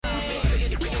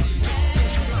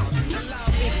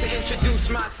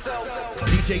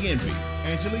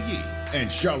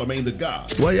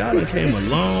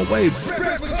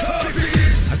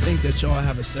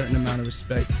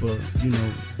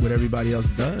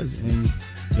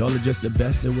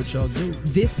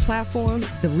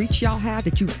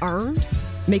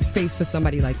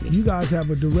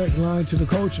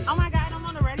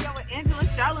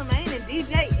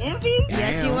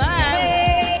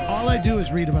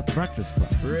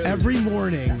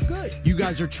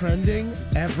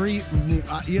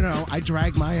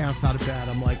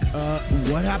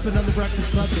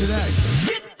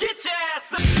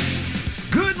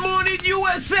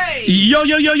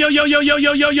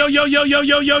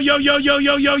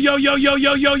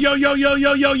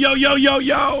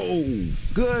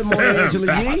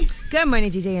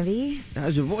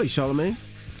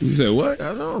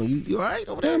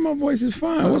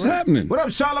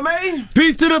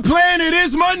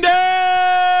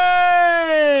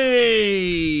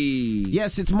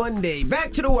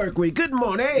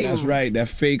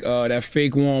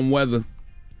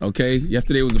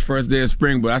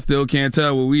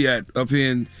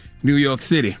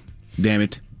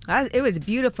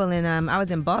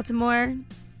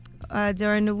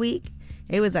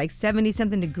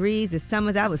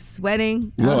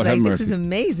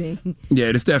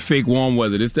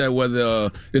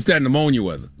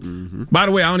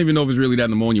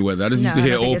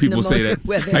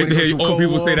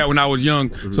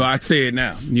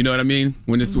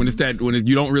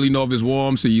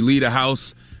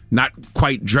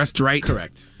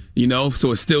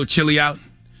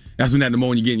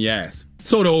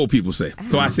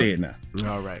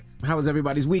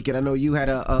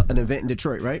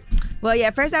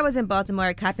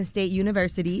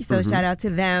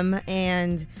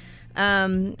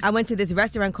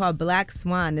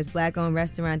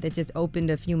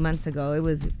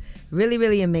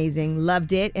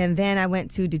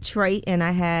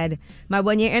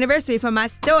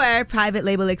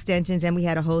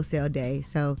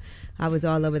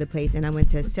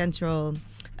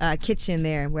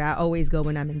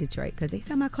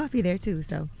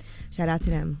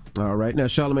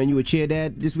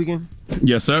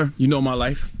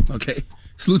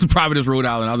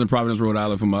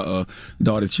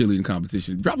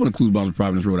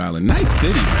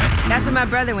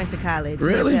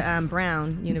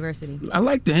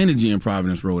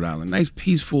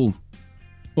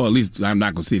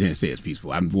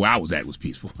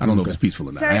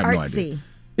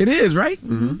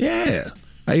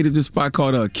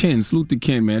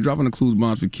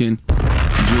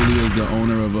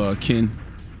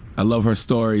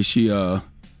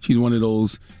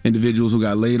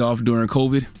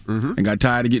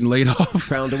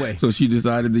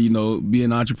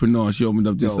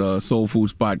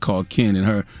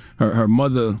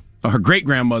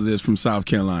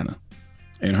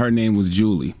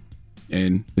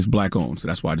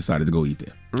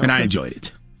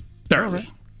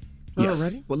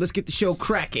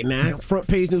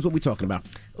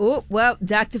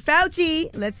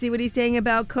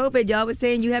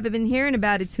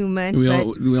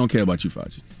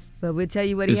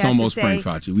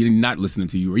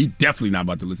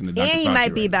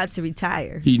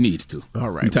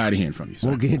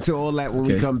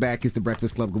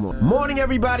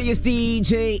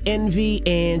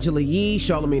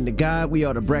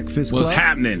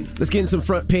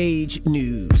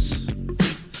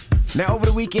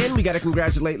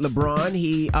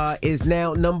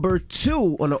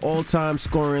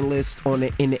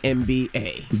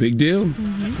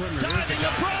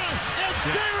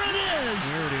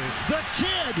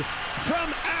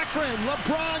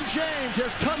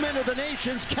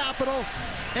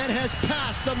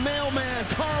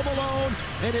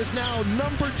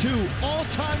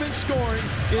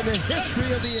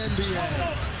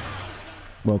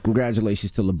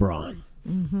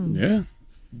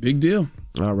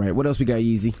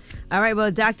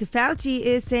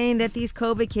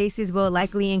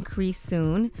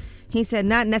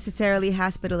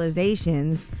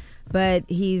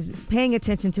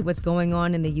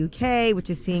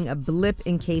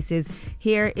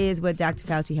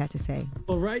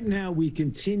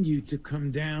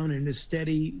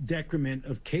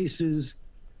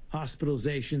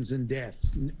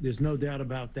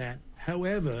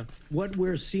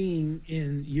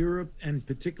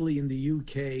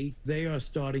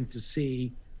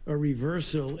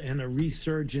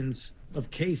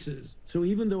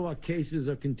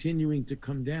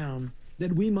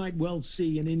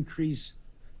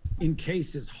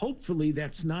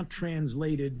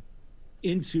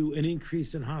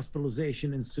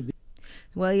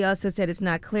Well, he also said it's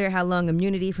not clear how long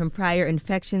immunity from prior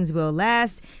infections will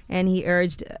last, and he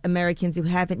urged Americans who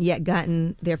haven't yet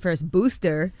gotten their first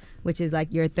booster, which is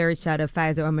like your third shot of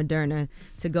Pfizer or Moderna,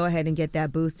 to go ahead and get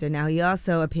that booster. Now, he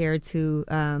also appeared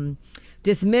to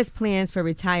dismiss plans for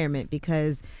retirement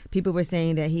because people were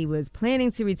saying that he was planning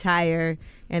to retire,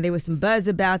 and there was some buzz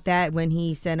about that when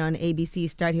he said on ABC's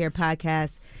Start Here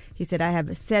podcast, he said, I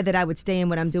have said that I would stay in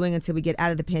what I'm doing until we get out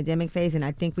of the pandemic phase, and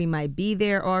I think we might be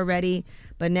there already.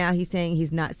 But now he's saying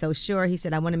he's not so sure. He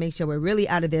said, I want to make sure we're really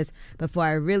out of this before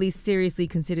I really seriously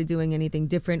consider doing anything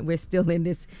different. We're still in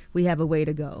this. We have a way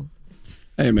to go.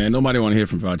 Hey, man, nobody want to hear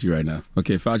from Fauci right now.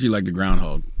 Okay, Fauci like the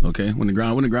groundhog, okay? When the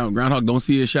groundhog don't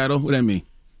see his shadow, what that mean?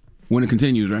 When it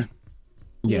continues, right?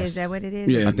 Yes. Yeah, is that what it is?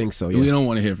 Yeah, I think so, yeah. We don't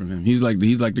want to hear from him. He's like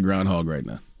the groundhog right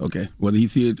now, okay? Whether he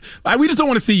see it. We just don't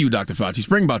want to see you, Dr. Fauci.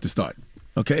 Spring about to start,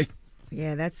 okay?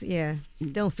 Yeah,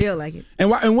 don't feel like it. And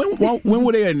when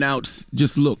will they announce,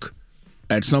 just look,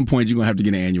 at some point you're going to have to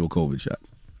get an annual COVID shot?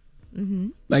 Mm-hmm.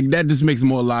 Like, that just makes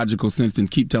more logical sense than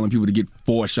keep telling people to get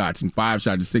 4 shots and 5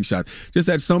 shots and 6 shots. Just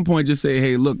at some point, just say,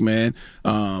 hey, look, man,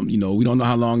 we don't know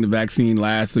how long the vaccine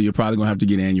lasts, so you're probably going to have to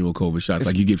get annual COVID shots,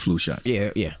 like you get flu shots.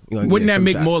 Yeah. Wouldn't that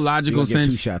make more logical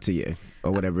sense? 2 shots a year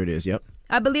or whatever it is, yep.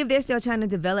 I believe they're still trying to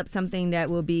develop something that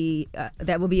will be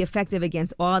effective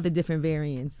against all the different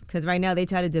variants. Because right now they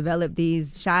try to develop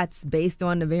these shots based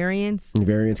on the variants. And the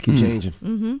variants keep changing.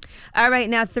 Mm-hmm. All right,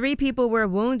 now 3 people were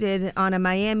wounded on a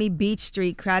Miami Beach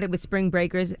street crowded with spring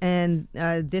breakers, and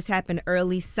this happened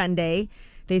early Sunday.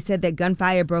 They said that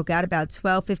gunfire broke out about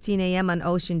 12:15 a.m. on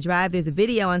Ocean Drive. There's a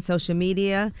video on social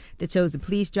media that shows the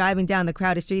police driving down the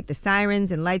crowded street, the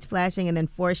sirens and lights flashing, and then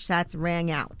 4 shots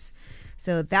rang out.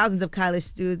 So thousands of college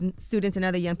students and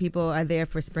other young people are there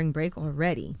for spring break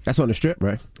already. That's on the Strip,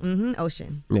 right? Mm-hmm,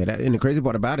 Ocean. Yeah, and the crazy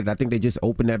part about it, I think they just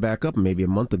opened that back up maybe a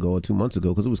month ago or 2 months ago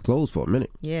because it was closed for a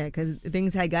minute. Yeah, because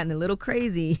things had gotten a little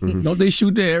crazy. Mm-hmm. Don't they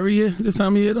shoot there every year this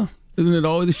time of year, though? Isn't it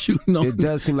always a shooting? It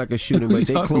does seem like a shooting, but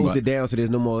they closed it down so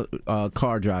there's no more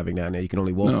car driving down there. You can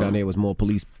only walk down there. It was more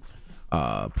police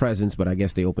presence, but I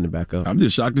guess they opened it back up. I'm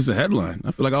just shocked it's a headline.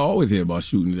 I feel like I always hear about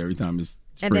shootings every time it's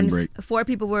spring break. 4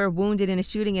 people were wounded in a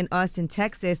shooting in Austin,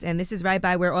 Texas, and this is right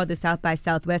by where all the South by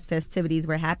Southwest festivities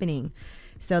were happening.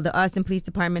 So the Austin Police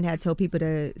Department had told people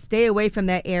to stay away from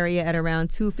that area at around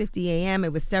 2:50 a.m.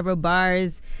 It was several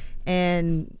bars,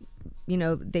 and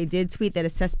they did tweet that a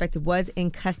suspect was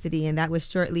in custody, and that was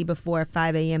shortly before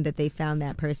 5 a.m. that they found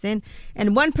that person.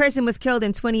 And 1 person was killed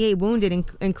and 28 wounded,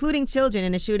 including children,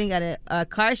 in a shooting at a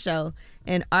car show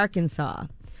in Arkansas.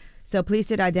 So police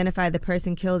did identify the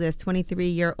person killed as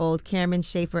 23-year-old Cameron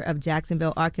Schaefer of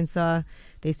Jacksonville, Arkansas.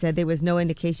 They said there was no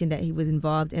indication that he was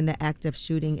involved in the act of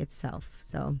shooting itself.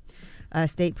 So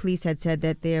state police had said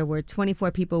that there were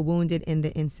 24 people wounded in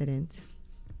the incident.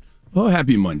 Well,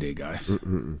 happy Monday, guys. All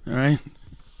right?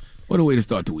 What a way to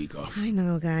start the week off. I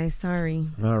know, guys. Sorry.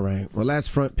 All right. Well, that's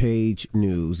front page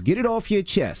news. Get it off your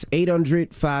chest.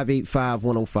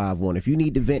 800-585-1051. If you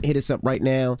need to vent, hit us up right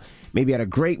now. Maybe you had a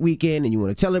great weekend and you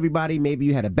want to tell everybody. Maybe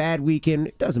you had a bad weekend.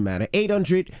 It doesn't matter.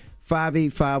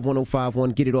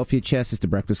 800-585-1051. Get it off your chest. It's The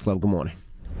Breakfast Club. Good morning.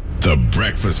 The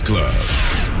Breakfast Club.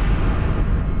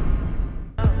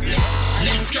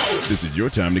 This is your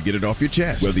time to get it off your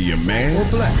chest, whether you're mad or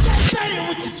blessed. Say it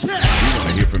with your chest. We want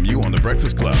to hear from you on The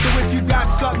Breakfast Club. So if you got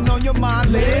something on your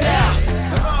mind, let it out.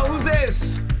 Hello, who's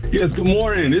this? Yes, good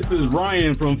morning. This is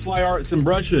Ryan from Fly Arts and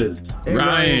Brushes. Hey,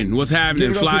 Ryan, what's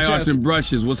happening? Fly Arts and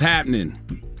Brushes, what's happening?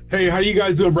 Hey, how you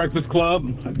guys doing, Breakfast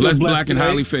Club? Blessed, black, and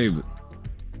highly favored.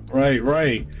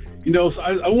 Right. So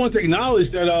I want to acknowledge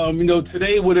that,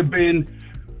 today would have been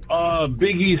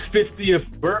Biggie's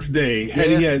 50th birthday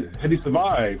had he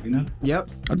survived, Yep.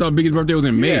 I thought Biggie's birthday was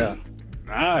in May. Yeah.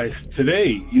 Nice.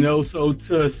 Today, so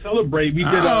to celebrate, we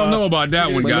did. I don't know about that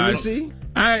one, guys. Let me see.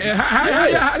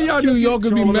 How do y'all New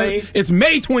Yorkers be mad? It's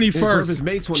May 21st. It's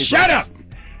May 21st. Shut up.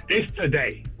 It's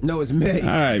today. No, it's May. All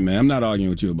right, man. I'm not arguing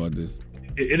with you about this.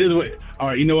 It is. All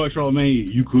right. You know what, Charlamagne?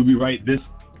 You could be right this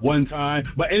one time.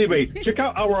 But anyway, check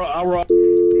out our.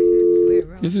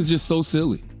 This is just so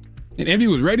silly. And Envy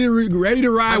was ready to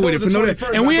ride with it for no that.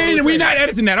 And we're not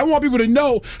editing that. I want people to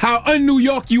know how un-New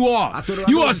York you are.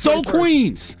 You are so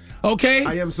Queens, okay?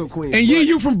 I am so Queens. And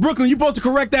you from Brooklyn. You're supposed to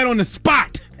correct that on the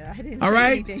spot. I didn't all say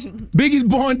right? anything. Biggie's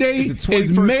born day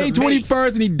is May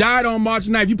 21st, and he died on March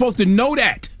 9th. You're supposed to know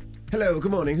that. Hello,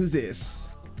 good morning. Who's this?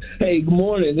 Hey, good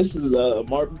morning. This is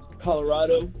Martin,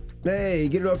 Colorado. Hey,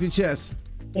 get it off your chest.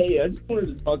 Hey, I just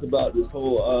wanted to talk about this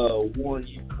whole war in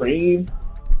Ukraine.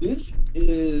 This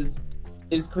is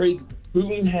crazy.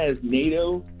 Putin has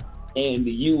NATO and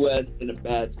the U.S. in a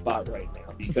bad spot right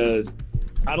now because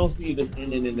I don't see this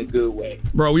ending in a good way.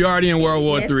 Bro, we already in World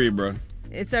War III, bro.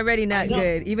 It's already not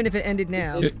good, even if it ended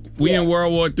now. We in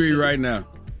World War III right now.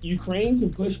 Ukraine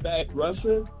can push back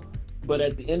Russia, but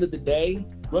at the end of the day,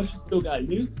 Russia still got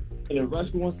nukes, and if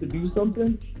Russia wants to do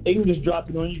something, they can just drop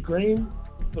it on Ukraine,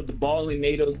 put the ball in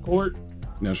NATO's court.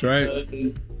 That's right.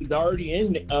 It's already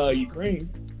in Ukraine,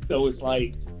 so it's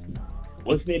like,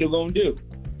 what's NATO gonna do?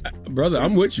 Brother,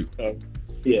 I'm with you.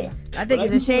 Yeah. I think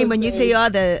it's a shame when you see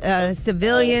all the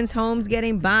civilians' homes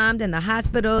getting bombed and the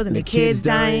hospitals and the kids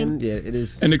dying. Yeah, it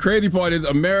is. And the crazy part is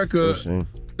America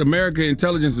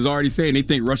intelligence is already saying they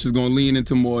think Russia's going to lean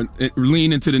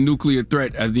into the nuclear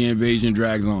threat as the invasion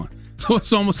drags on. So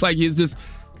it's almost like it's just,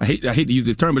 I hate to use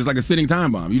this term, but it's like a sitting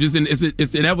time bomb.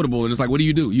 It's inevitable, and it's like, what do?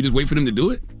 You just wait for them to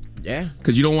do it? Yeah.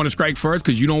 Because you don't want to strike first,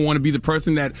 because you don't want to be the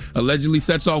person that allegedly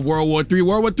sets off World War III.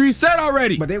 World War III set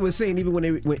already. But they were saying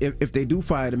even if they do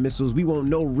fire the missiles, we won't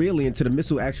know really until the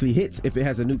missile actually hits if it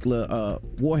has a nuclear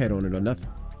warhead on it or nothing,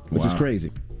 which is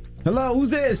crazy. Hello, who's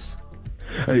this?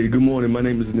 Hey, good morning. My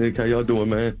name is Nick. How y'all doing,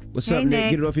 man? What's up, Nick?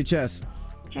 Get it off your chest.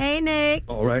 Hey, Nick.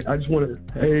 All right. I just want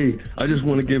to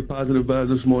give positive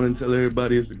vibes this morning. Tell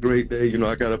everybody it's a great day. You know,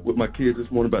 I got up with my kids this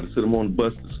morning, about to sit them on the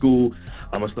bus to school.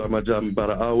 I'm going to start my job in about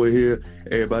an hour here.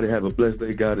 Everybody have a blessed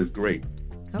day. God is great.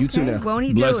 Okay. You too now. Won't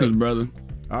he do Blessings, it? brother.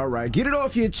 All right. Get it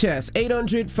off your chest.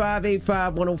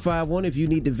 800-585-1051. If you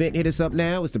need to vent, hit us up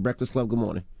now. It's The Breakfast Club. Good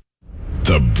morning.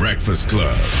 The Breakfast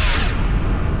Club.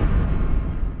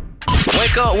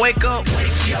 Wake up, wake up.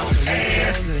 Wake your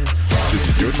ass. This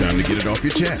is your time to get it off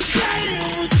your chest.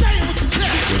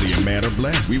 Whether you're mad or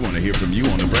blessed, we want to hear from you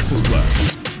on The Breakfast Club.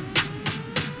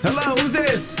 Hello, who's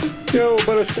this? Yo,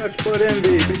 Butterscotch Butt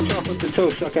Envy, Big Chocolate the Toe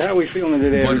Sucker. How we feeling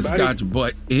today, Butterscotch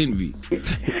Butt Envy.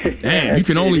 Damn, you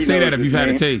can only say that if you've had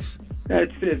a taste.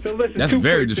 That's it. So listen, that's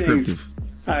very descriptive.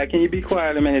 All right, can you be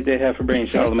quiet a minute there, Half a Brain,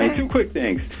 Charlamagne? Two quick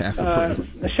things.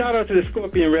 A shout out to the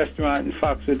Scorpion Restaurant and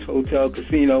Foxwoods Hotel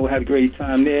Casino. Had a great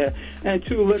time there. And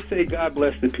two, let's say God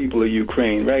bless the people of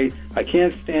Ukraine, right? I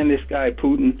can't stand this guy,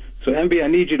 Putin. So, MB, I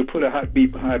need you to put a hot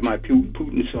beat behind my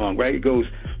Putin song, right? It goes,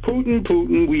 Putin,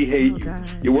 Putin, we hate you. God.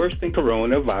 You're worse than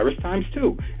coronavirus times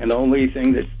 2. And the only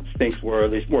thing that stinks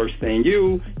worse than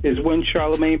you is when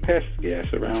Charlamagne passes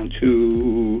gas around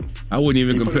 2. I wouldn't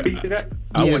even compare.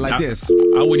 I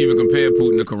wouldn't even compare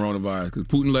Putin to coronavirus, because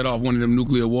Putin let off one of them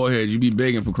nuclear warheads. You'd be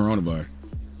begging for coronavirus.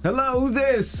 Hello, who's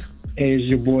this? Hey, it's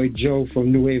your boy Joe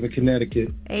from New Haven,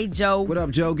 Connecticut. Hey, Joe. What up,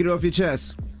 Joe? Get it off your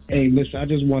chest. Hey, listen, I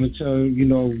just want to tell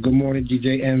good morning,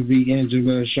 DJ Envy,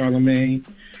 Angela, Charlamagne.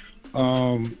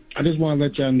 I just want to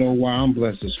let y'all know why I'm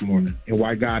blessed this morning and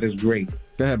why God is great.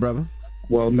 Go ahead, brother.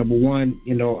 Well, number one,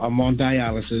 I'm on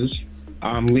dialysis.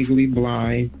 I'm legally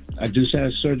blind. I just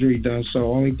had surgery done, so the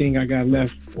only thing I got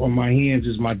left on my hands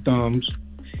is my thumbs,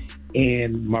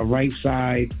 and my right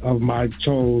side of my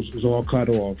toes is all cut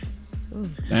off.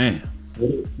 Damn.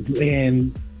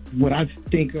 And what I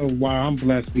think of why I'm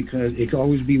blessed, because it can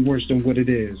always be worse than what it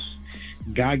is.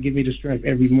 God give me the strength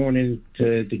every morning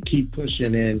to keep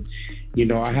pushing, and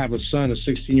I have a son, a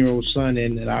 16-year-old son,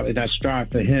 and I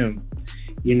strive for him.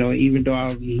 Even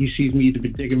though he sees me the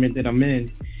predicament that I'm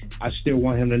in, I still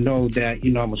want him to know that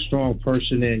I'm a strong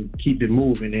person and keep it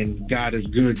moving. And God is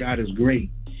good, God is great.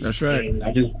 That's right.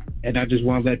 And I just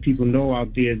want to let people know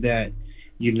out there that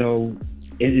it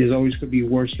is always could be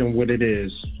worse than what it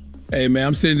is. Hey man,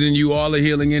 I'm sending you all the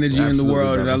healing energy in the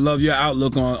world, brother. and I love your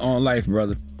outlook on life,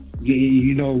 brother.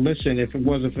 Listen, if it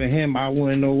wasn't for him, I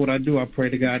wouldn't know what I do. I pray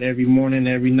to God every morning,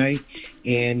 every night,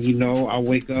 and I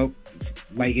wake up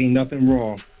like ain't nothing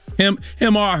wrong. Him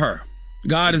or her.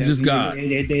 God is just God.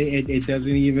 It doesn't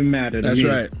even matter. That's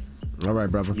right. All right,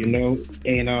 brother.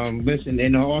 And listen,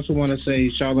 and I also want to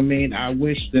say, Charlamagne, I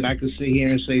wish that I could sit here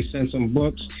and say send some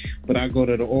books, but I go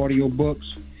to the audio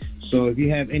books. So if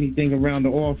you have anything around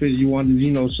the office you want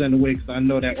to, send away, because I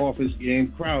know that office is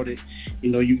getting crowded,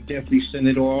 you definitely send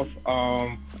it off.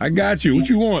 I got you. What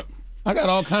you want? I got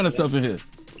all kind of stuff in here.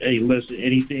 Hey, listen,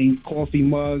 anything, coffee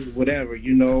mugs, whatever,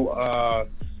 whatever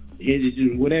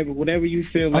you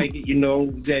feel like,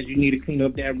 that you need to clean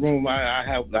up that room. I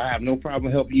have no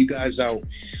problem helping you guys out.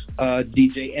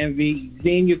 DJ Envy,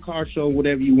 name your car show,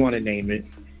 whatever you want to name it.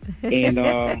 And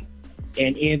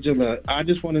and Angela, I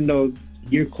just want to know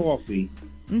your coffee.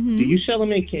 Mm-hmm. Do you sell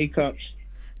them in K-cups?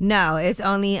 No, it's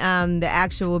only the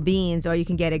actual beans, or you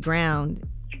can get it ground.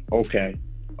 Okay.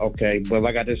 But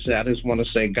like I just said, I just want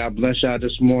to say God bless y'all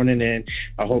this morning, and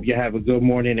I hope you have a good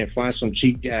morning and find some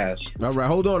cheap gas. All right,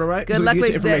 hold on, all right? Good luck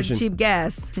with the cheap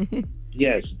gas.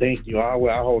 Yes, thank you.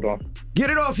 I'll hold on. Get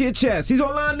it off your chest. He's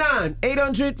on line 9,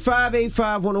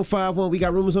 800-585-1051. We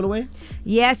got rumors on the way?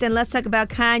 Yes, and let's talk about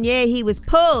Kanye. He was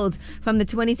pulled from the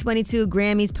 2022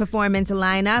 Grammys performance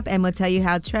lineup, and we'll tell you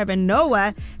how Trevor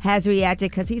Noah has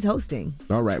reacted because he's hosting.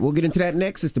 All right, we'll get into that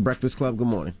next. It's The Breakfast Club. Good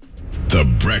morning. The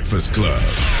Breakfast Club.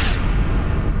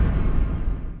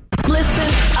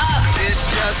 Listen up. This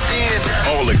just in.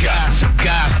 All the gossip.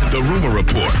 The Rumor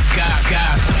Report.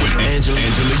 Gossip. With Angela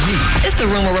Yee. It's the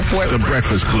Rumor Report. The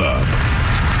Breakfast Club.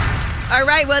 All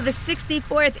right, well, the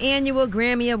 64th Annual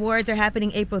Grammy Awards are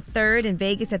happening April 3rd in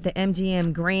Vegas at the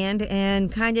MGM Grand, and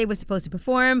Kanye was supposed to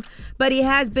perform, but he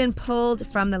has been pulled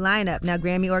from the lineup. Now,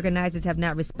 Grammy organizers have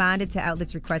not responded to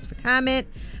outlets' requests for comment,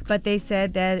 but they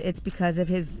said that it's because of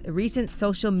his recent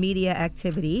social media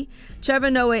activity. Trevor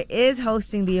Noah is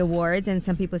hosting the awards, and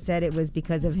some people said it was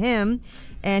because of him,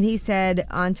 and he said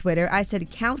on Twitter, I said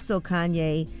counsel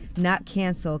Kanye, not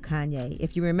cancel Kanye.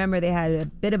 If you remember, they had a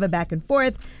bit of a back and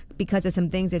forth because of some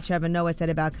things that Trevor Noah said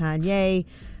about Kanye,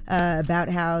 about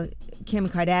how Kim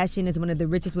Kardashian is one of the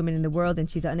richest women in the world and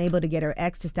she's unable to get her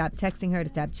ex to stop texting her, to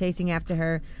stop chasing after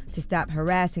her, to stop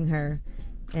harassing her.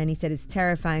 And he said it's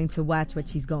terrifying to watch what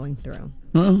she's going through.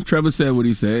 Well, Trevor said what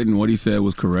he said, and what he said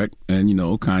was correct. And, you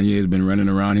know, Kanye has been running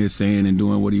around here saying and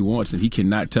doing what he wants, and he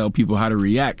cannot tell people how to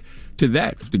react to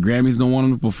that. If the Grammys don't want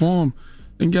him to perform,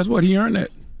 then guess what? He earned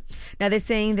that. Now, they're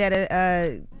saying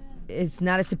that it's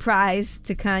not a surprise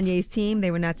to Kanye's team.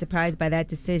 They were not surprised by that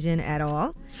decision at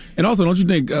all. And also, don't you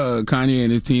think Kanye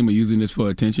and his team are using this for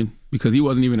attention? Because he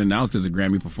wasn't even announced as a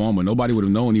Grammy performer. Nobody would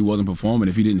have known he wasn't performing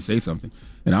if he didn't say something.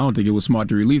 And I don't think it was smart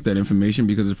to release that information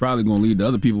because it's probably going to lead to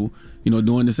other people, you know,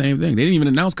 doing the same thing. They didn't even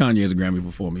announce Kanye as a Grammy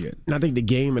performer yet. I think the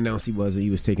Game announced he was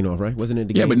taking off, right? Wasn't it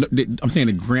the Game? Yeah, but I'm saying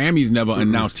the Grammys never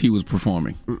announced he was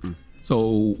performing.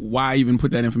 So why even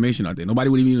put that information out there? Nobody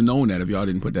would have even known that if y'all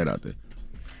didn't put that out there.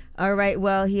 All right,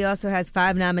 well, he also has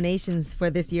 5 nominations for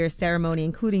this year's ceremony,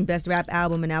 including Best Rap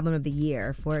Album and Album of the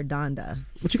Year for Donda.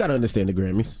 But you got to understand the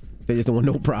Grammys. They just don't want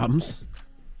no problems.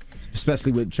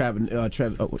 Especially with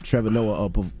Trevor Noah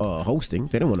hosting.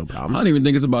 They don't want no problems. I don't even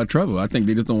think it's about Trevor. I think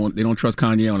they just don't trust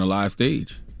Kanye on a live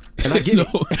stage. And there's no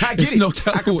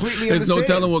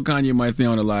telling what Kanye might say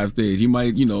on a live stage. He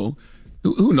might, you know,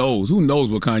 who knows? Who knows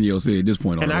what Kanye will say at this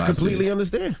point on a live stage. And I completely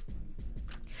understand.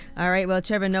 All right, well,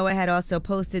 Trevor Noah had also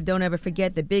posted, don't ever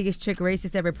forget the biggest trick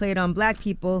racists ever played on black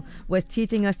people was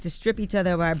teaching us to strip each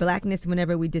other of our blackness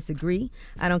whenever we disagree.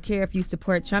 I don't care if you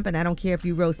support Trump and I don't care if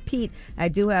you roast Pete. I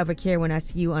do, however, care when I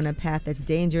see you on a path that's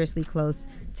dangerously close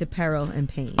to peril and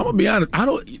pain. I'm going to be honest.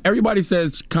 Everybody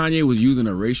says Kanye was using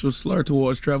a racial slur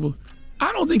towards Trevor.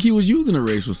 I don't think he was using a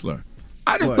racial slur.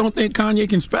 I just don't think Kanye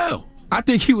can spell. I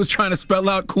think he was trying to spell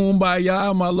out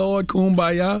kumbaya, my lord,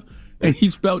 kumbaya. And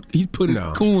he put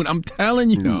it coon. I'm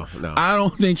telling you, no. I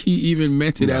don't think he even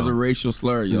meant it as a racial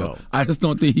slur, yo. No. I just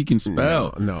don't think he can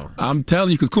spell. No. I'm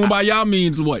telling you, because kumbaya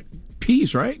means what?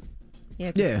 Peace, right? Yeah,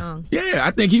 it's a song.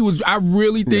 Yeah, I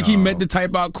really think he meant to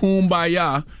type out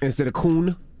kumbaya. Instead of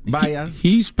coon. Baya.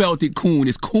 He spelled it coon.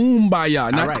 It's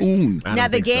kumbaya, not coon. Now,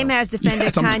 the Game has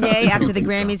defended Kanye after the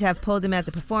Grammys so. have pulled him as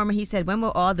a performer. He said, when will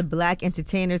all the black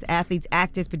entertainers, athletes,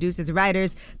 actors, producers,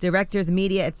 writers, directors,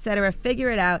 media, etc.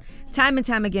 figure it out? Time and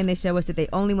time again, they show us that they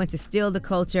only want to steal the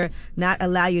culture, not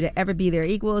allow you to ever be their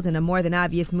equals. In a more than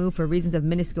obvious move for reasons of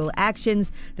minuscule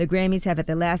actions, the Grammys have at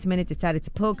the last minute decided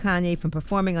to pull Kanye from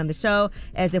performing on the show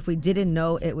as if we didn't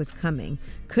know it was coming.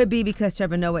 Could be because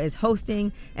Trevor Noah is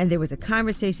hosting and there was a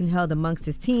conversation held amongst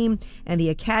his team and the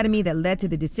Academy that led to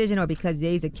the decision, or because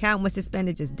Ye's account was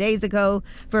suspended just days ago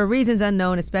for reasons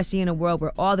unknown, especially in a world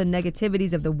where all the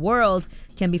negativities of the world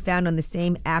can be found on the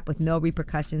same app with no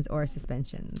repercussions or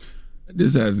suspensions.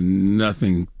 This has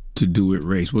nothing to do with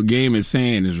race. What Game is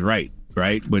saying is right?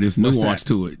 But it's nuance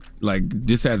to it. Like,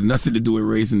 this has nothing to do with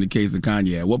race in the case of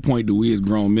Kanye. At what point do we as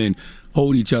grown men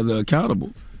hold each other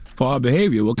accountable for our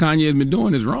behavior? What Kanye has been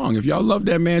doing is wrong. If y'all love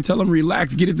that man, tell him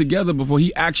relax, get it together before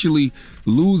he actually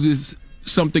loses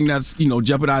something that's, you know,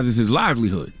 jeopardizes his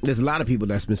livelihood. There's a lot of people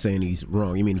that's been saying he's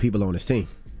wrong. You mean the people on his team?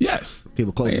 Yes.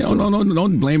 People closest to him.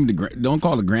 Don't blame don't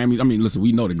call the Grammys. I mean, listen,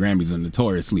 we know the Grammys are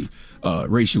notoriously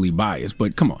racially biased,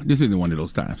 but come on, this isn't one of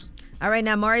those times. All right,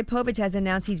 now Maury Povich has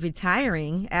announced he's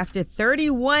retiring after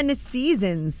 31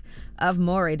 seasons of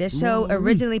Maury. This show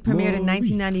originally premiered in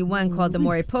 1991 called The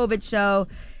Maury Povich Show,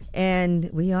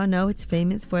 and we all know it's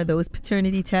famous for those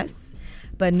paternity tests.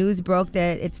 But news broke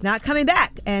that it's not coming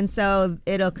back, and so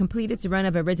it'll complete its run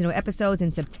of original episodes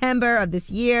in September of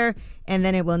this year, and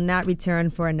then it will not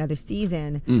return for another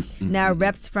season. Now,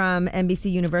 reps from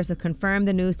NBC Universal confirmed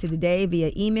the news to Today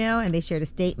via email, and they shared a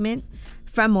statement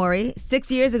From Maury, 6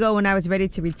 years ago when I was ready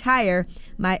to retire,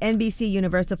 my NBC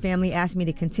Universal family asked me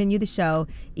to continue the show,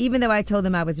 even though I told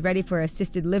them I was ready for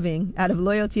assisted living. Out of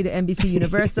loyalty to NBC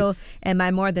Universal and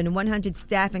my more than 100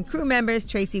 staff and crew members,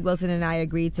 Tracy Wilson and I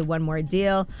agreed to one more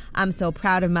deal. I'm so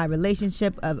proud of my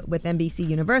relationship with NBC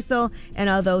Universal and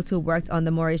all those who worked on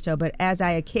The Maury Show. But as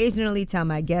I occasionally tell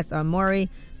my guests on Maury,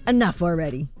 enough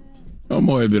already. Oh,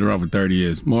 Maury been around for 30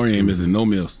 years. Maury ain't missing no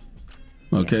meals.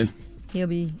 Okay? Yeah. He'll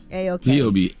be A-okay.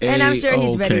 He'll be A-okay. And I'm sure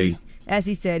he's ready. As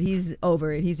he said, he's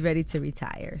over it. He's ready to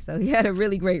retire. So he had a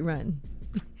really great run.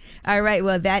 All right.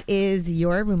 Well, that is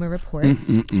your rumor report.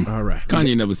 All right.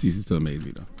 Kanye never ceases to amaze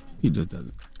me, though. He just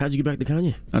doesn't. How'd you get back to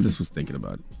Kanye? I just was thinking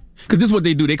about it. Because this is what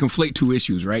they do. They conflate two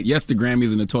issues, right? Yes, the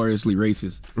Grammys are notoriously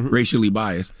racist, racially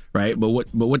biased, right? But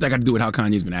what that got to do with how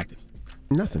Kanye's been acting?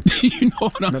 Nothing. You know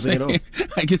what I'm Nothing saying?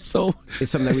 Like it's something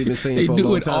that we've been saying they for a do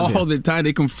long it time all here. the time.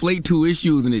 They conflate two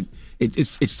issues, and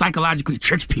it psychologically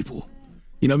tricks people.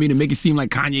 You know what I mean? To make it seem like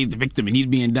Kanye's the victim and he's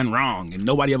being done wrong, and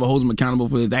nobody ever holds him accountable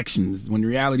for his actions. When the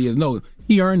reality is, no,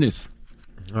 he earned this.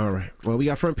 All right. Well, we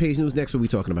got front page news next. What are we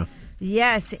talking about?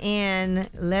 Yes, and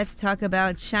let's talk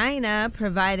about China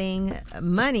providing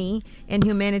money and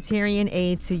humanitarian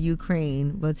aid to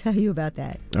Ukraine. We'll tell you about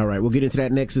that. All right. We'll get into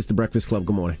that next. It's The Breakfast Club.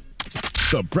 Good morning.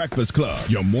 The Breakfast Club.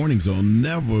 Your mornings will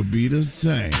never be the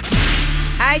same.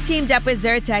 I teamed up with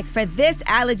Zyrtec for this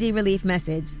allergy relief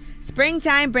message.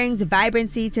 Springtime brings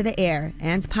vibrancy to the air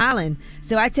and pollen,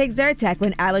 so I take Zyrtec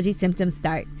when allergy symptoms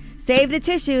start. Save the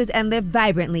tissues and live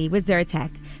vibrantly with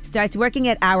Zyrtec. Starts working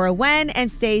at hour 1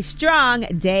 and stays strong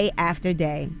day after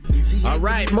day. All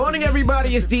right. Morning,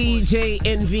 everybody. It's DJ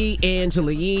NV,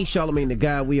 Angela Yee, Charlamagne the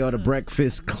God. We are The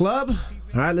Breakfast Club.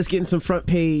 All right, let's get in some front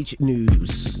page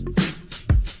news.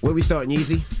 Where we starting,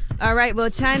 Yeezy? All right. Well,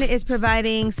 China is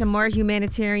providing some more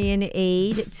humanitarian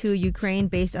aid to Ukraine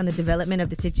based on the development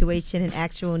of the situation and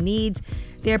actual needs.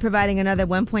 They're providing another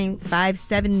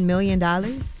 $1.57 million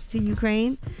to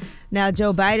Ukraine. Now,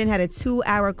 Joe Biden had a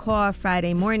 2-hour call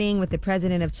Friday morning with the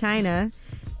president of China,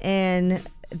 and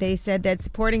they said that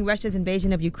supporting Russia's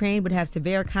invasion of Ukraine would have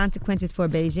severe consequences for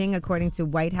Beijing, according to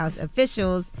White House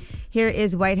officials. Here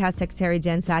is White House Secretary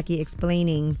Jen Psaki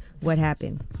explaining what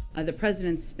happened. The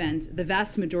president spent the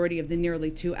vast majority of the nearly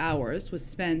 2 hours was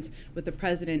spent with the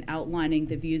president outlining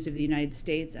the views of the United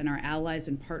States and our allies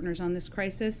and partners on this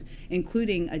crisis,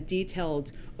 including a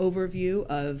detailed overview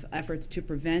of efforts to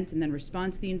prevent and then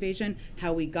respond to the invasion,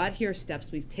 how we got here,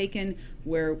 steps we've taken,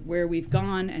 where we've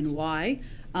gone and why.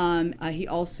 He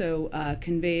also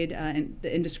conveyed and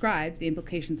described the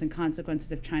implications and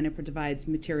consequences if China provides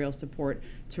material support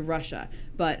to Russia.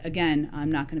 But again,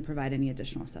 I'm not going to provide any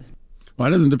additional assessment. Why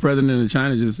doesn't the president of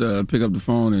China just pick up the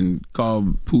phone and call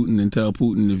Putin and tell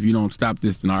Putin, if you don't stop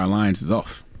this, then our alliance is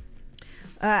off?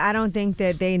 I don't think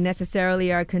that they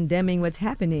necessarily are condemning what's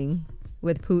happening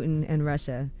with Putin and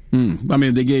Russia. I mean,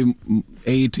 if they gave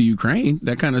aid to Ukraine,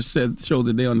 that kind of shows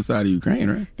that they're on the side of Ukraine,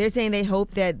 right? They're saying they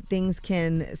hope that things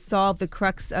can solve the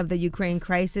crux of the Ukraine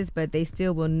crisis, but they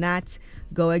still will not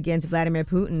go against Vladimir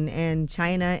Putin. And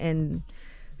China and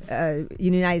the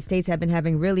United States have been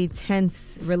having really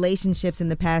tense relationships in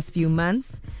the past few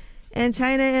months. And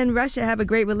China and Russia have a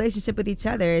great relationship with each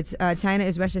other. It's China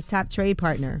is Russia's top trade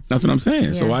partner. That's what I'm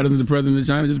saying. Yeah. So why doesn't the president of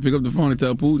China just pick up the phone and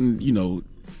tell Putin,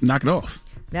 knock it off?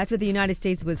 That's what the United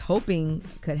States was hoping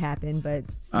could happen, but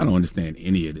I don't understand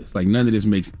any of this. Like, none of this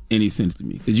makes any sense to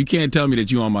me. Because you can't tell me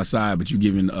that you're on my side, but you're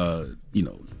giving,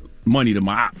 money to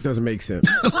my op. Doesn't make sense.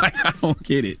 Like, I don't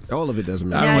get it. All of it doesn't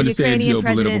make sense. I don't understand Ukrainian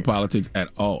geopolitical President politics at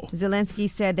all. Zelensky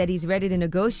said that he's ready to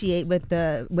negotiate with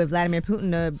Vladimir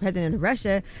Putin, the president of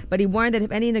Russia, but he warned that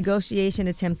if any negotiation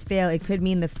attempts fail, it could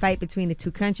mean the fight between the two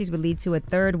countries would lead to a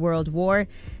third world war.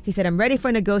 He said, I'm ready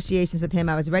for negotiations with him.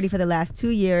 I was ready for the last 2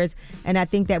 years, and I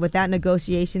think that without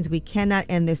negotiations, we cannot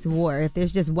end this war. If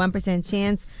there's just 1%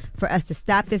 chance for us to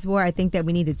stop this war, I think that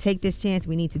we need to take this chance.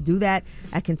 We need to do that.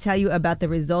 I can tell you about the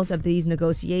result of these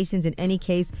negotiations. In any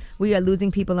case, we are losing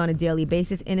people on a daily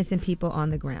basis, innocent people on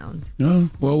the ground. No,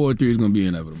 World War III is going to be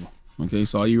inevitable. Okay,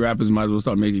 so all you rappers might as well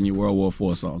start making your World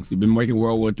War IV songs. You've been making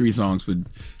World War III songs for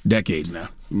decades now.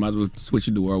 You might as well switch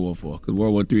it to World War IV, because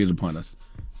World War III is upon us,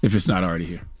 if it's not already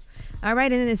here. All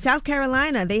right, and in South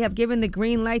Carolina, they have given the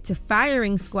green light to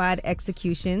firing squad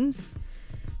executions.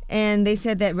 And they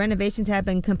said that renovations have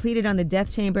been completed on the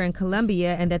death chamber in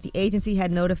Columbia and that the agency had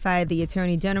notified the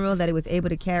Attorney General that it was able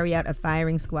to carry out a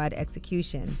firing squad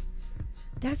execution.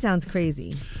 That sounds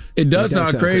crazy. It does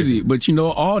sound crazy, but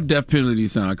all death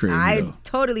penalties sound crazy. I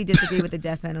totally disagree with the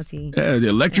death penalty. Yeah, the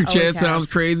electric chair sounds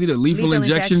crazy. The lethal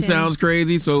injection sounds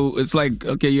crazy. So it's like,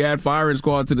 okay, you add firing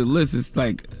squad to the list. It's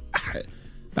like,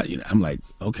 I'm like,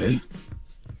 okay.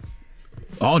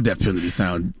 All death penalties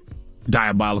sound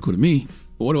diabolical to me.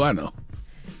 But what do I know?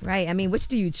 Right. I mean, which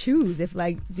do you choose? If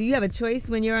do you have a choice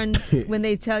when you're on when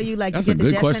they tell you That's you a get the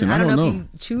good death question. penalty? I don't if know. you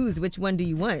choose which one do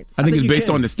you want. I think it's based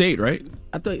can. on the state, right?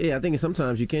 I think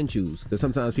sometimes you can choose because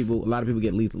sometimes a lot of people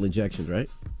get lethal injections, right?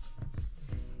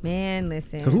 Man,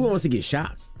 listen. Because who wants to get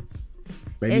shot?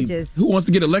 Maybe, who wants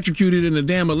to get electrocuted in a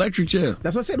damn electric chair?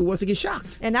 That's what I said. Who wants to get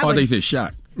shocked? And I would, they said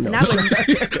shot. No. I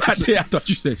thought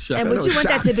you said shot. And would you want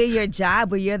that to be your job,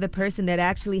 where you're the person that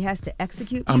actually has to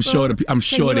execute people? I'm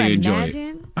sure they enjoy it.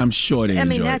 imagine? I'm sure they enjoy it. I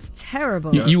mean, that's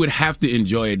terrible. You would have to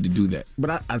enjoy it to do that.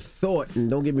 But I thought, and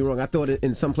don't get me wrong, I thought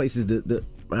in some places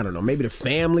I don't know, maybe the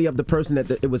family of the person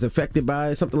that it was affected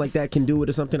by, something like that, can do it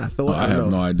or something. I thought. I have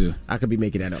no idea. I could be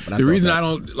making that up. But the reason I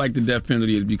don't like the death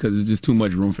penalty is because there's just too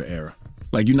much room for error.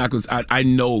 Like, you're not going to. I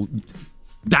know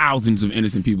thousands of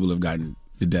innocent people have gotten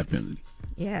the death penalty.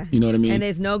 Yeah. You know what I mean? And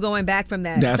there's no going back from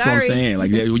that. That's Sorry. what I'm saying.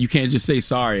 Like, you can't just say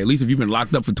sorry. At least if you've been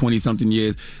locked up for 20-something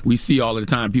years, we see all of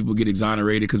the time people get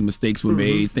exonerated because mistakes were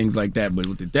made, things like that. But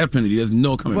with the death penalty, there's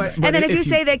no coming back. And then if you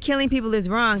say that killing people is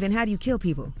wrong, then how do you kill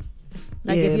people?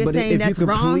 Like, if you're saying that's you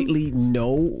wrong. completely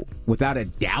know without a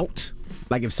doubt,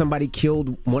 like if somebody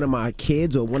killed one of my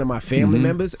kids or one of my family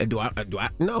members, do I?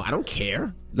 No, I don't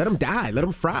care. Let them die. Let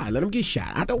them fry. Let them get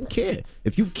shot. I don't care.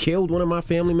 If you killed one of my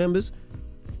family members,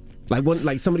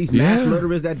 like some of these mass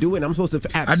murderers that do it, I'm supposed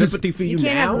to have sympathy for you now. You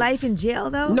can't have life in jail,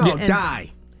 though? No,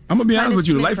 die. I'm going to be honest with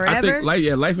you. Punishment forever? I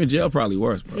think life in jail probably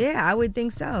worse, bro. Yeah, I would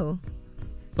think so.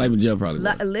 Life in jail probably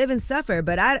worse. Live and suffer,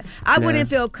 but I wouldn't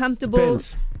feel comfortable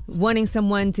wanting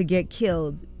someone to get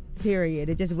killed. Period.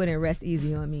 It just wouldn't rest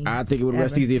easy on me. I think it would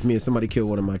rest easy if somebody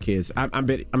killed one of my kids. I'm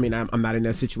not in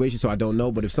that situation, so I don't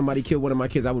know. But if somebody killed one of my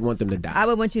kids, I would want them to die. I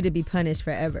would want you to be punished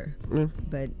forever.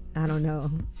 But I don't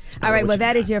know. All right, well,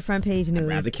 that is your front page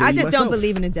news. I just don't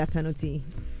believe in the death penalty.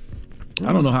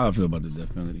 I don't know how I feel about the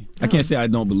death penalty. I can't say I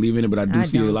don't believe in it, but I do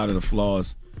see a lot of the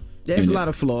flaws. There's a lot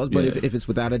of flaws, but if it's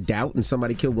without a doubt and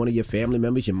somebody killed one of your family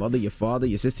members, your mother, your father,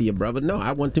 your sister, your brother, no,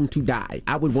 I want them to die.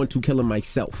 I would want to kill them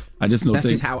myself. That's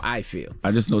just how I feel.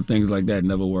 I just know things like that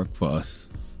never work for us.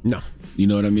 No. You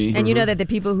know what I mean? And you know that the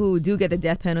people who do get the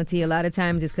death penalty, a lot of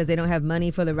times it's because they don't have money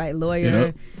for the right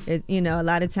lawyer. Yep. A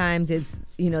lot of times it's,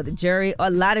 the jury. A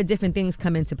lot of different things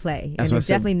come into play. That's and what it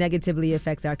definitely negatively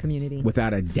affects our community.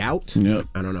 Without a doubt? Yep.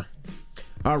 I don't know.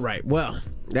 All right, well,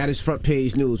 that is front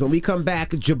page news. When we come back,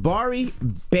 Jabari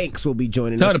Banks will be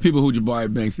joining us. Tell the people who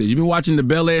Jabari Banks is. You been watching the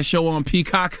Bel Air show on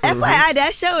Peacock? FYI,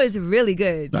 that show is really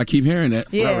good. I keep hearing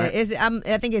that. Yeah,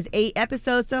 I think it's 8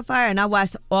 episodes so far, and I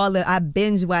watched I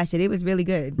binge watched it. It was really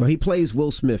good. Well, he plays Will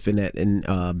Smith in Bel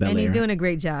Air. And he's doing a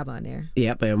great job on there.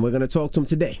 Yep, and we're going to talk to him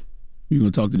today. You're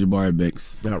going to talk to Jabari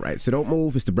Banks. All right, so don't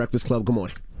move. It's The Breakfast Club. Good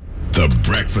morning. The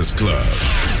Breakfast Club.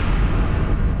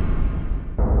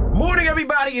 Morning,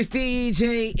 everybody. It's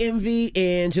DJ Envy,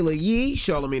 Angela Yee,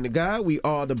 Charlamagne the God. We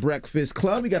are The Breakfast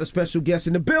Club. We got a special guest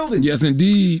in the building. Yes,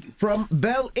 indeed. From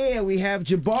Bel Air, we have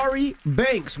Jabari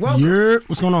Banks. Welcome. Yeah,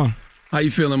 what's going on? How you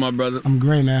feeling, my brother? I'm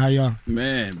great, man. How y'all?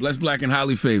 Man, blessed, black, and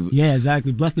highly favored. Yeah,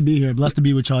 exactly. Blessed to be here. Blessed to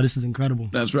be with y'all. This is incredible.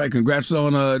 That's right. Congrats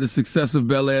on the success of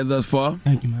Bel Air thus far.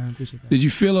 Thank you, man. I appreciate that. Did you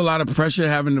feel a lot of pressure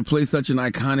having to play such an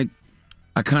iconic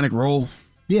role?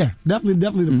 Yeah,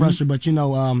 definitely the pressure. But,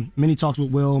 many talks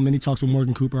with Will, many talks with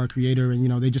Morgan Cooper, our creator,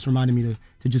 and, they just reminded me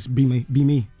to just be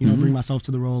me, bring myself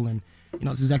to the role. And,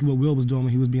 it's exactly what Will was doing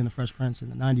when he was being the Fresh Prince in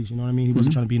the 90s, you know what I mean? He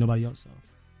wasn't trying to be nobody else, so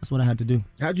that's what I had to do.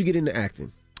 How'd you get into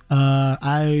acting?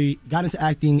 I got into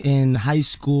acting in high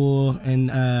school,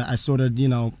 and I sort of,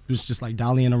 was just like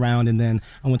dollying around, and then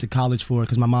I went to college for it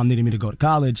because my mom needed me to go to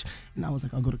college, and I was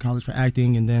like, I'll go to college for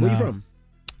acting, and then... Where you from?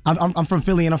 I'm from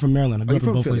Philly and I'm from Maryland. I grew up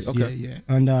in both places. Okay. Yeah.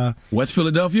 And West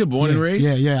Philadelphia, born and raised.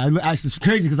 Yeah. Actually, it's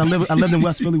crazy because I lived in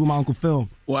West Philly with my Uncle Phil.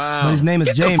 Wow. But his name is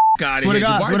Get James. The f- out swear of to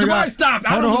here. God. Swear to God. Stop.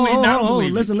 I don't believe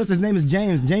it. Listen. His name is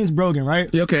James Brogan, right?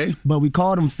 Yeah, okay. But we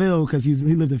called him Phil because he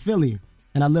lived in Philly,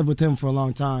 and I lived with him for a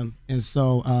long time, and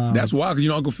so that's why, because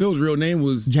Uncle Phil's real name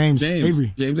was James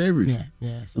Avery. James Avery.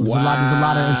 Yeah. So there's a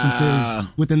lot of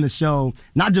instances within the show,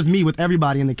 not just me, with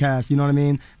everybody in the cast. You know what I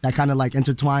mean? That kind of like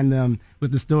intertwined them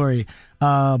with the story.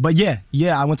 But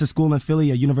I went to school in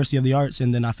Philly at University of the Arts,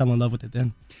 and then I fell in love with it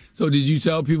then. So did you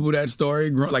tell people that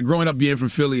story? Like growing up being from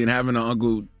Philly and having an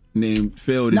uncle named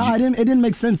Phil? It didn't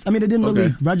make sense. I mean, it didn't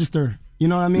really register. You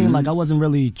know what I mean? Like I wasn't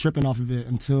really tripping off of it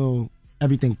until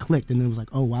everything clicked, and then it was like,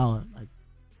 oh wow, like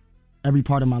every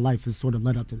part of my life has sort of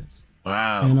led up to this.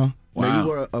 Wow. Wow. Now, you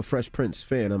were a Fresh Prince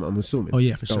fan, I'm assuming. Oh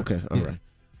yeah, for sure. Okay, all right.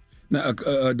 Now,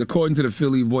 according to the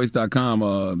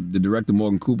PhillyVoice.com, the director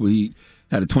Morgan Cooper, he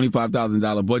had a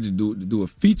 $25,000 budget to do a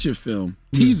feature film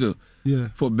teaser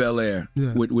for Bel Air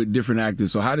Yeah. with different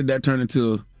actors. So how did that turn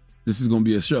into this is going to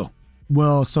be a show?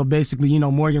 Well, so basically, you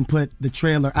know, Morgan put the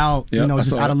trailer out, Yep, you know, I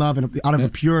just saw out of that. love and out of a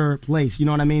pure place. You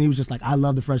know what I mean? He was just like, I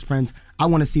love the Fresh Prince. I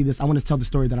want to see this. I want to tell the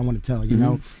story that I want to tell, you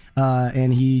know?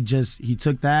 And he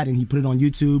took that and he put it on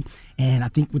YouTube. And I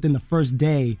think within the first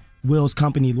day, Will's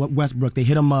company, Westbrook, they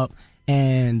hit him up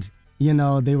and, you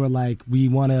know, they were like, we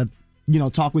want to, you know,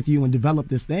 talk with you and develop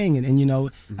this thing. And you know,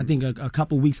 I think a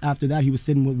couple weeks after that, he was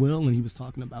sitting with Will and he was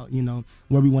talking about, you know,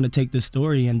 where we want to take this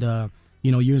story. And,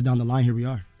 you know, years down the line, here we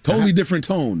are. Totally different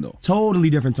tone, though. Totally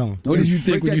different tone. What did you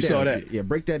think Break when you that saw down. that? Yeah,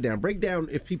 break that down. Break down,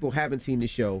 if people haven't seen the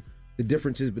show, the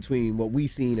differences between what we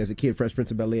seen as a kid, Fresh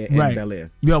Prince of Bel-Air, and Bel Air.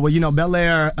 Yeah, well, you know, Bel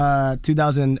Air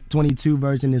 2022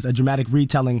 version is a dramatic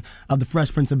retelling of the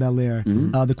Fresh Prince of Bel Air,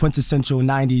 the quintessential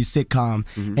 90s sitcom.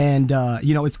 And,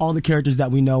 you know, it's all the characters that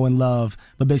we know and love,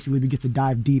 but basically we get to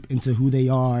dive deep into who they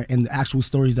are and the actual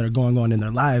stories that are going on in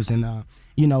their lives. And,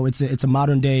 you know, it's a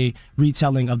modern day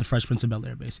retelling of the Fresh Prince of Bel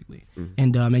Air, basically.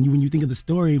 And when you think of the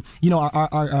story, you know,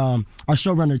 our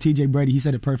showrunner TJ Brady, he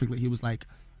said it perfectly. He was like,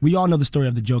 we all know the story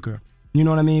of the Joker. You know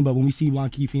what I mean? But when we see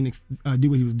Joaquin Phoenix do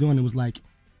what he was doing, it was like,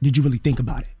 did you really think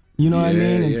about it? You know what I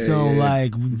mean? And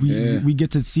like we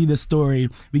get to see the story.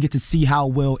 We get to see how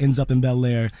Will ends up in Bel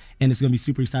Air, and it's gonna be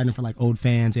super exciting for like old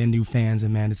fans and new fans.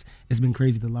 And man, it's been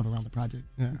crazy the love around the project.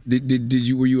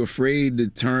 Yeah. Were you afraid to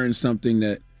turn something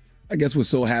that I guess was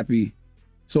so happy?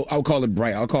 So I'll call it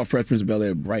bright. I'll call Fresh Prince of Bel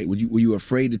Air bright. Were you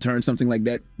afraid to turn something like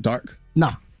that dark?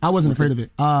 Nah, I wasn't afraid of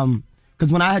it.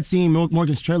 Because when I had seen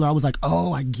Morgan's trailer, I was like,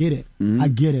 oh, I get it. I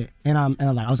get it. And I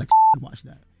was like, watch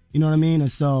that. You know what I mean?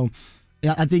 And so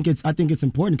yeah, I think it's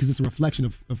important because it's a reflection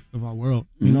of our world.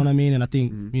 You know what I mean? And I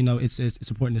think, you know, it's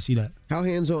important to see that. How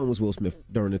hands-on was Will Smith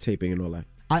during the taping and all that?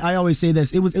 I always say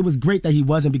this. It was great that he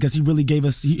wasn't, because he really gave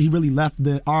us, he really left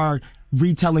our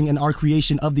retelling and our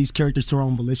creation of these characters to our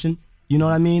own volition. You know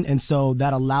what I mean? And so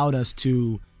that allowed us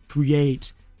to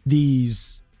create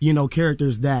these, you know,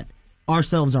 characters that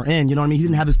ourselves are in. You know what I mean? He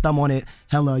didn't have his thumb on it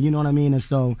hella, you know what I mean? And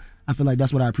so I feel like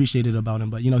that's what I appreciated about him.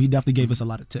 But, you know, he definitely gave us a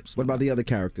lot of tips. What about the other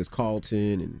characters,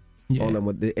 Carlton and all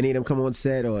them? Did any of them come on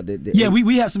set? Or yeah,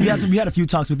 we had a few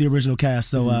talks with the original cast.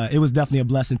 So it was definitely a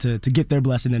blessing to get their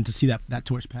blessing and to see that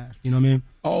torch passed. You know what I mean?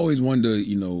 I always wonder,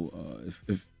 you know,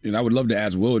 if and I would love to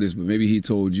ask Will this, but maybe he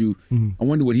told you. I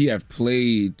wonder would he have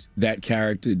played that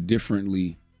character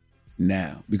differently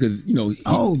now, because you know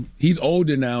he's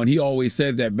older now, and he always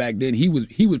said that back then he was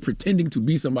pretending to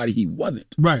be somebody he wasn't.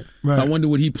 Right. I wonder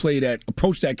would he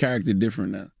approach that character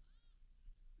different now?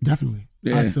 Definitely.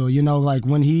 Yeah. I feel, you know, like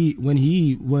when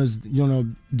he was, you know,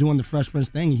 doing the Fresh Prince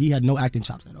thing, he had no acting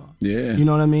chops at all. Yeah. You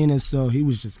know what I mean? And so he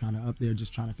was just kind of up there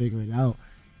just trying to figure it out.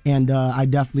 And I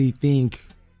definitely think,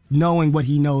 knowing what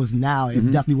he knows now,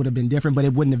 it definitely would have been different, but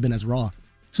it wouldn't have been as raw.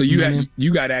 So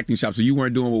you got acting chops, so you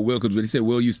weren't doing what Will, because they said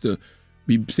Will used to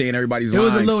be saying everybody's lines. It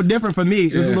was a little different for me.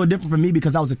 It was a little different for me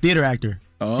because I was a theater actor.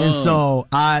 And so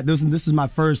this is my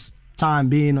first time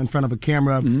being in front of a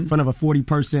camera, in front of a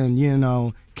 40-person, you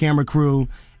know, camera crew.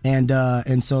 And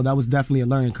so that was definitely a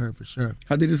learning curve for sure.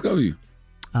 How'd they discover you?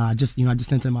 I just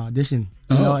sent in my audition.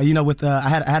 You know, with I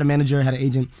had a manager, had an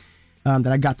agent that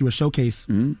I got through a showcase.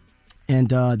 And,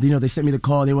 you know, they sent me the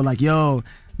call. They were like, yo,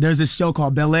 there's this show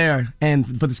called Bel Air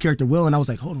and for this character, Will. And I was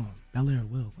like, hold on, Bel Air,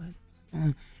 Will, what?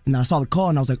 And then I saw the call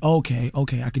and I was like, okay,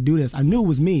 I could do this. I knew it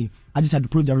was me. I just had to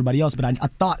prove to everybody else. But I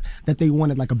thought that they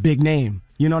wanted like a big name.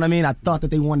 You know what I mean? I thought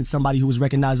that they wanted somebody who was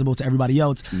recognizable to everybody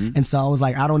else. And so I was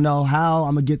like, I don't know how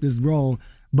I'm going to get this role.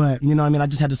 But, you know what I mean? I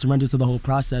just had to surrender to the whole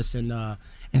process. And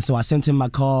so I sent him my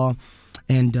call.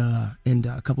 And a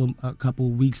couple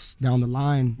weeks down the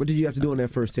line, what did you have to do on that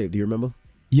first tape? Do you remember?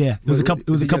 Yeah, it was a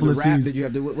couple of scenes. Did you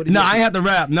have to? No, I ain't have to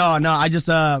rap. No, I just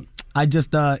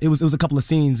it was a couple of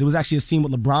scenes. It was actually a scene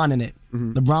with LeBron in it.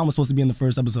 LeBron was supposed to be in the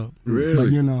first episode. Really?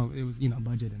 But you know, it was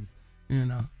budget and you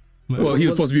know. Well, he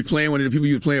was supposed to be playing one of the people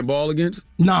you were playing ball against.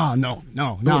 No.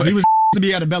 He was to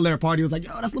be at a Bel Air party. He was like,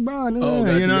 yo, that's LeBron.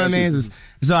 You know what I mean?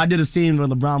 So I did a scene where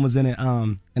LeBron was in it.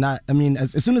 And I mean,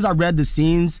 as soon as I read the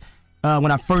scenes.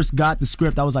 When I first got the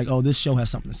script, I was like, oh, this show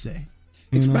has something to say.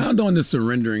 Expound on the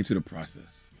surrendering to the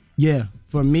process. Yeah.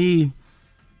 For me,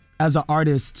 as an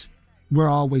artist, we're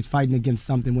always fighting against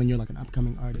something when you're like an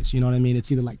upcoming artist. You know what I mean?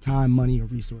 It's either like time, money, or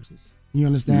resources. You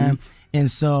understand? And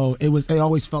so it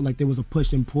always felt like there was a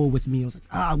push and pull with me. I was like,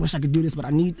 I wish I could do this, but I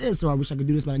need this, or I wish I could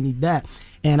do this, but I need that.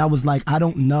 And I was like, I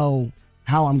don't know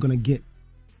how I'm going to get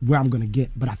where I'm going to get,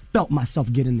 but I felt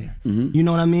myself getting there. You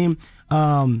know what I mean?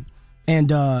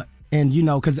 And you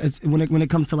know, because when it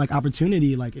comes to like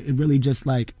opportunity, like it really just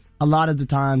like a lot of the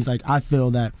times, like I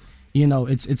feel that, you know,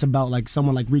 it's about like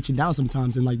someone like reaching down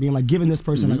sometimes and like being like giving this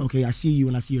person like, okay, I see you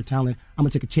and I see your talent. I'm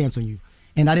gonna take a chance on you.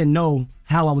 And I didn't know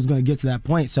how I was gonna get to that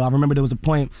point. So I remember there was a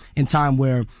point in time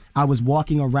where I was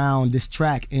walking around this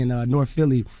track in North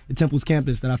Philly, the Temple's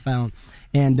campus that I found,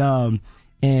 and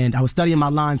I was studying my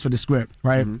lines for the script,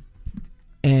 right?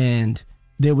 And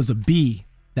there was a bee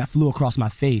that flew across my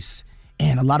face.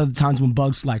 And a lot of the times when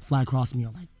bugs like fly across me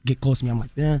or like get close to me, I'm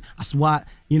like, I swat.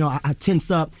 You know, I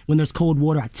tense up when there's cold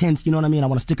water. I tense, you know what I mean? I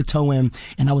want to stick a toe in.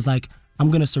 And I was like,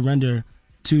 I'm gonna surrender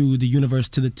to the universe,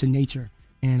 to nature.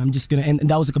 And I'm just gonna, and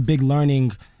that was like a big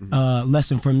learning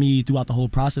lesson for me throughout the whole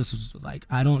process. It was like,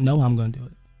 I don't know how I'm gonna do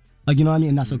it. Like, you know what I mean?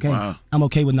 And that's okay. Wow. I'm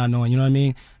okay with not knowing, you know what I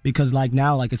mean? Because like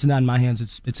now, like it's not in my hands,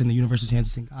 it's in the universe's hands,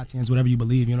 it's in God's hands, whatever you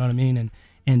believe, you know what I mean?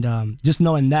 And just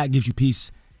knowing that gives you peace.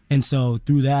 And so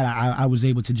through that, I was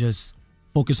able to just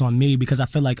focus on me, because I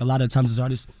feel like a lot of times as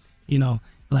artists, you know,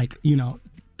 like, you know,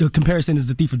 the comparison is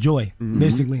the thief of joy,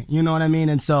 basically. You know what I mean?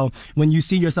 And so when you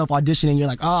see yourself auditioning, you're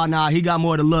like, oh, nah, he got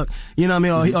more to look. You know what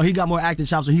I mean? Or he got more acting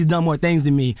chops, or he's done more things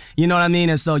than me. You know what I mean?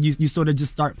 And so you sort of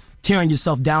just start tearing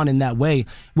yourself down in that way,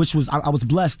 which was, I was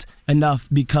blessed enough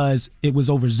because it was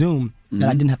over Zoom that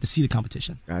I didn't have to see the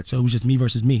competition. So it was just me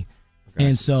versus me.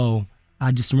 And so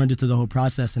I just surrendered to the whole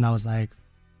process, and I was like,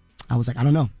 I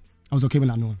don't know. I was okay with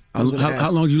not knowing. How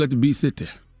long did you let the beat sit there?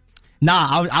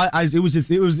 Nah, it was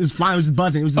flying. It was just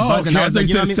buzzing. It was just buzzing. Okay. I was like,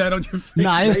 you know what I mean? Sat on your face.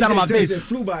 Nah, it didn't sat on my face. It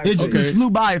flew by.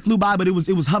 It flew by, but it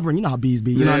was hovering. You know how bees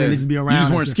be. You know what I mean? They just be around. You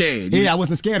just weren't scared. Yeah, I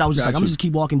wasn't scared. I was just like, I'm just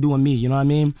keep walking, doing me. You know what I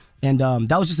mean? And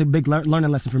that was just a big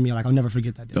learning lesson for me. Like, I'll never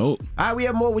forget that day. Dope. All right, we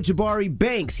have more with Jabari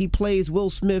Banks. He plays Will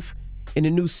Smith in the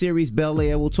new series Bel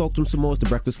Air. We'll talk to him some more. It's the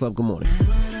Breakfast Club. Good morning.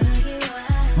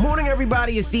 Morning,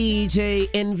 everybody. It's DJ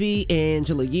Envy,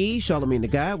 Angela Yee, Charlamagne the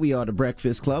Guy. We are the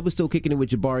Breakfast Club. We're still kicking it with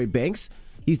Jabari Banks.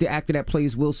 He's the actor that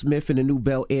plays Will Smith in the new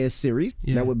Bel Air series.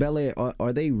 Yeah. Now, with Bel Air,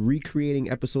 are they recreating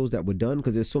episodes that were done?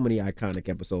 Because there's so many iconic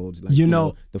episodes. Like, you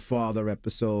know, the Father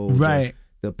episode, right?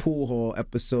 The Pool Hall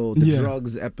episode, the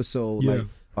Drugs episode. Like,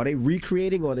 are they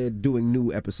recreating, or they're doing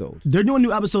new episodes? They're doing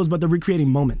new episodes, but they're recreating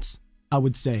moments, I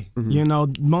would say. You know,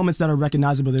 moments that are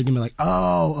recognizable. They're going to be like,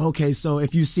 oh, okay, so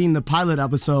if you've seen the pilot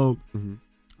episode,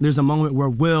 there's a moment where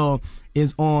Will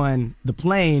is on the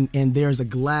plane and there's a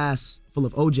glass full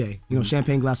of OJ, you know,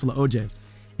 champagne glass full of OJ.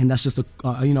 And that's just a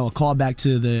callback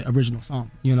to the original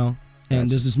song, you know? And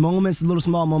there's just moments, little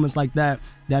small moments like that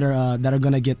are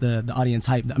going to get the audience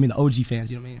hyped. I mean, the OG fans,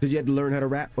 you know what I mean? Did you have to learn how to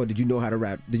rap, or did you know how to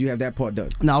rap? Did you have that part done?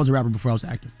 No, I was a rapper before I was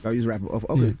an actor. Oh, you was a rapper.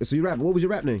 Okay, so you rap. What was your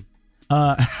rap name?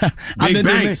 Big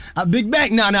Banks. Big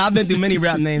Bank. No, I've been through many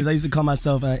rap names. I used to call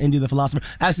myself Indy the Philosopher.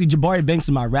 Actually, Jabari Banks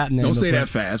is my rap name. Don't say that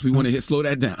fast. We want to slow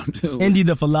that down. Indy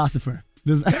the Philosopher.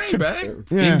 That ain't bad.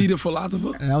 Yeah. Indy the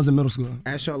Philosopher. And I was in middle school.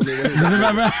 Ask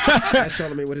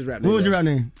Charlamagne what his rap name What was your rap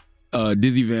name?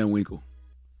 Dizzy Van Winkle.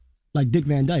 Like Dick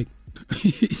Van Dyke.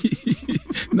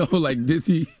 No, like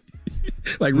Dizzy.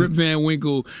 Like Rip Van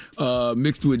Winkle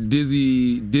mixed with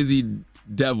Dizzy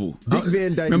Devil. Dick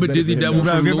Van Dyke. Remember Dizzy Devil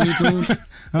from Looney Tunes?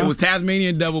 It was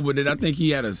Tasmanian Devil, but then I think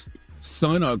he had a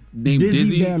son named Dizzy.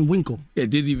 Dizzy Van Winkle. Yeah,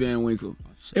 Dizzy Van Winkle.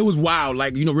 It was wild.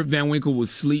 Like, you know, Rip Van Winkle was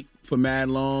asleep for mad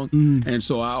long, and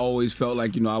so I always felt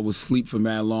like, you know, I was asleep for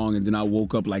mad long, and then I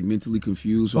woke up like mentally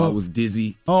confused, so I was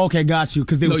dizzy. Oh, okay, got you,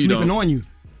 because they were sleeping on you.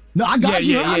 No, I got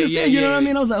you. I understand. You know what I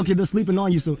mean? I was like, okay, they're sleeping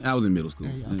on you. So I was in middle school.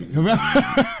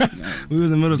 We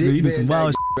was in middle school. You did some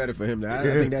wild shit. Better for him. Now. I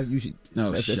think that you should.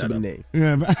 No, that should be name.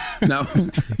 Yeah. Now,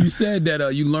 you said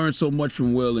that you learned so much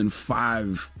from Will in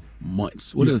 5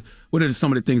 months. What are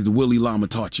some of the things that Willie Lama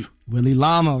taught you? Willie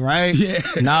Lama, right? Yeah.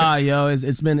 Nah, yo,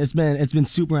 it's been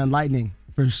super enlightening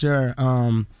for sure.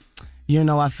 You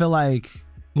know, I feel like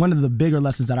one of the bigger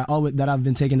lessons that I've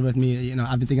been taking with me, you know,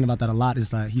 I've been thinking about that a lot,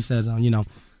 is like he says, you know,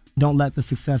 don't let the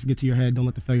success get to your head. Don't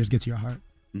let the failures get to your heart.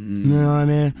 You know what I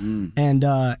mean? And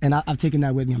I've taken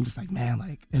that with me. I'm just like, man,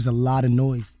 like there's a lot of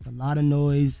noise, and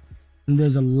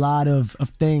there's a lot of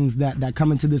things that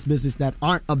come into this business that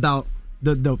aren't about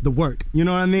the work. You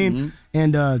know what I mean?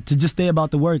 And to just stay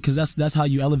about the work, because that's how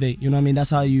you elevate. You know what I mean? That's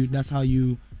how you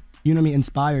you know what I mean,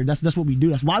 inspired. That's what we do.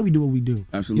 That's why we do what we do.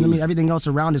 Absolutely. You know what I mean? Everything else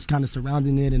around is kind of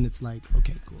surrounding it, and it's like,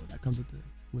 okay, cool. That comes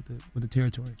with the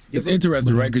territory. It's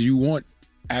interesting, right? Because you want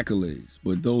accolades,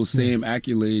 but those same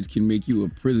accolades can make you a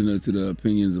prisoner to the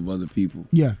opinions of other people.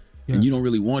 Yeah. And you don't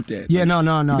really want that. Yeah, no.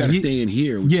 You gotta stay in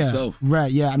here with yourself.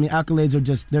 Right, yeah. I mean, accolades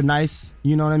are they're nice,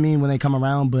 you know what I mean, when they come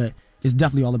around, but it's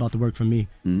definitely all about the work for me.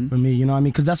 For me, you know what I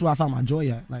mean? Because that's where I found my joy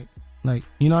at. Like,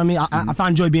 you know what I mean? I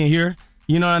find joy being here,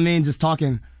 you know what I mean? Just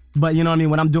talking. But you know what I mean?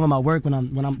 When I'm doing my work, when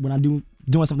I'm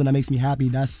doing something that makes me happy,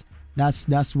 that's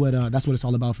what it's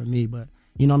all about for me. But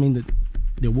you know what I mean?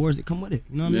 the awards that come with it.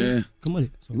 You know what I mean? Come with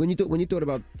it. So. When you thought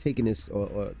about taking this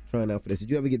or trying out for this, did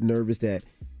you ever get nervous that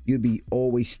you'd be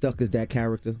always stuck as that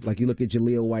character? Like you look at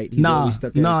Jaleel White, he's always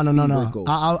stuck as No. Steve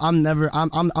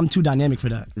Urkel. I'm too dynamic for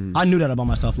that. I knew that about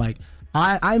myself. Like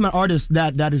I'm an artist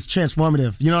that is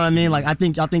transformative. You know what I mean? Like I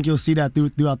think you'll see that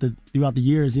throughout the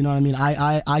years. You know what I mean?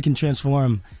 I can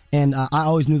transform, and I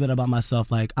always knew that about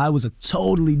myself. Like I was a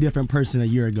totally different person a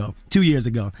year ago, 2 years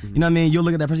ago. You know what I mean? You'll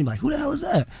look at that person and be like, who the hell is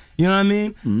that? You know what I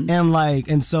mean?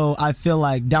 And so I feel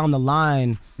like down the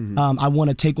line, I want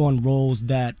to take on roles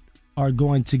that are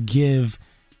going to give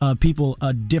people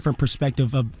a different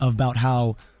perspective about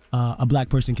how a black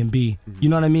person can be. You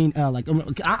know what I mean?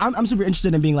 I'm super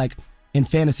interested in being like in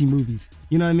fantasy movies.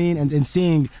 You know what I mean? And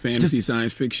seeing fantasy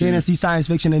science fiction. Fantasy science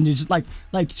fiction and just like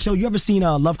show. You ever seen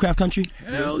Lovecraft Country?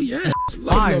 Hell yeah.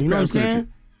 Fire, you know what I'm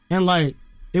saying? And like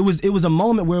it was a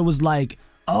moment where it was like,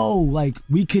 oh, like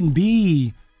we can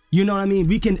be, you know what I mean?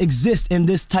 We can exist in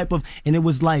this type of, and it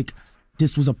was like,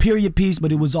 this was a period piece,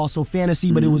 but it was also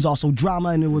fantasy, but it was also drama,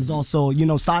 and it was also,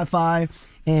 sci-fi.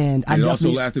 And it also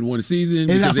lasted one season.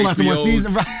 It also lasted one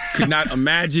season, right? Could not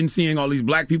imagine seeing all these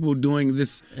black people doing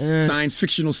this science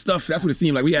fictional stuff. That's what it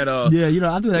seemed like. We had I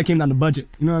think that came down to budget.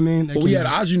 You know what I mean? Well, we had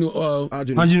Ajinu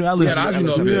Ellis. We had Ajinu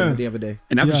up here the other day.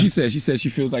 And that's what she said. She said she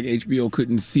feels like HBO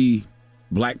couldn't see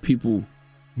black people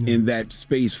in that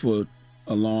space for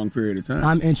a long period of time.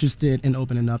 I'm interested in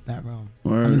opening up that realm.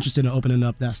 I'm interested in opening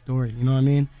up that story. You know what I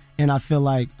mean? And I feel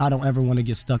like I don't ever want to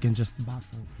get stuck in just the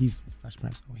box of he's Fresh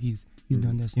Prince or he's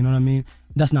done this. You know what I mean?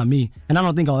 That's not me, and I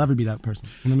don't think I'll ever be that person.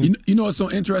 You know what I mean? You know what's so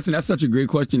interesting? That's such a great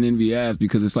question Envy asked,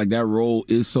 because it's like that role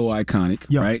is so iconic,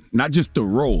 right? Not just the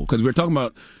role, because we're talking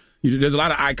about there's a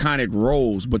lot of iconic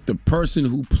roles, but the person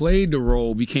who played the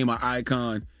role became an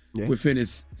icon within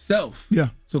itself. Yeah.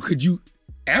 So could you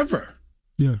ever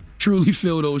truly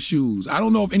fill those shoes? I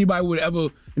don't know if anybody would ever,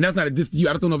 and that's not a diss to you,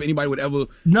 I don't know if anybody would ever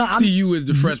see you as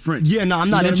the Fresh Prince. Yeah, no, I'm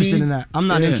not interested in that. I'm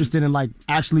not interested in like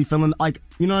actually feeling like,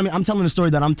 you know what I mean? I'm telling a story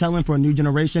that I'm telling for a new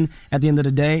generation at the end of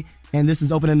the day, and this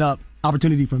is opening up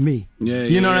opportunity for me.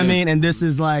 You know what I mean? And this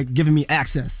is like giving me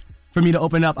access for me to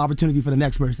open up opportunity for the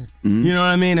next person. You know what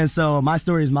I mean? And so my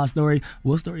story is my story.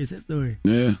 Will's story is his story.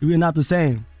 Yeah. We're not the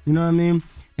same. You know what I mean?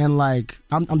 And like,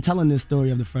 I'm telling this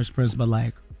story of the Fresh Prince, but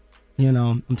like,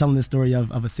 I'm telling this story of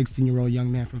a 16-year-old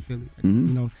young man from Philly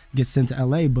that, gets sent to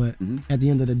L.A., but at the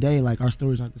end of the day, like, our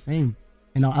stories aren't the same.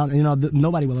 And,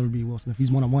 nobody will ever be Will Smith. He's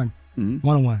one-on-one.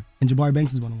 One-on-one. And Jabari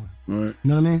Banks is one-on-one. Right. You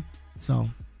know what I mean? So,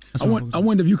 that's I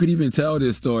wonder if you could even tell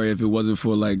this story if it wasn't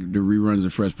for, like, the reruns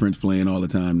of Fresh Prince playing all the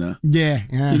time now. Yeah.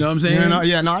 You know what I'm saying?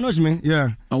 I know what you mean.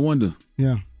 Yeah. I wonder.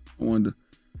 Yeah. I wonder.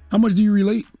 How much do you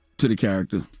relate to the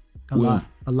character?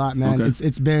 A lot, man. Okay.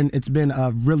 It's been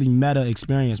a really meta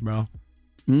experience, bro.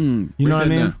 You know what I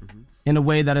mean? In a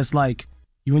way that it's like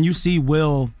when you see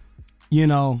Will,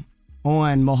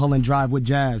 on Mulholland Drive with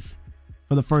Jazz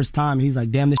for the first time, he's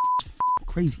like, "Damn, this is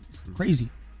crazy, crazy."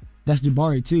 That's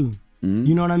Jabari too.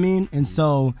 You know what I mean? And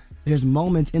so there's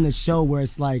moments in the show where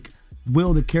it's like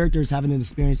Will, the character, is having an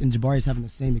experience, and Jabari is having the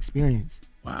same experience.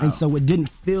 Wow. And so it didn't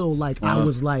feel like I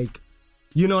was like,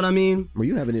 you know what I mean? Well,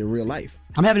 you having it in real life.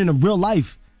 I'm having it in real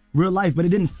life, but it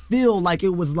didn't feel like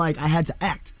it was like I had to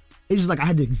act. It's just like I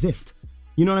had to exist.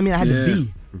 You know what I mean? I had to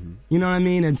be. You know what I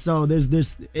mean? And so that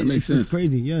makes sense. It's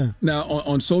crazy, yeah. Now,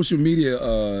 on social media,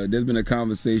 there's been a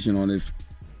conversation on if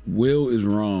Will is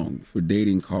wrong for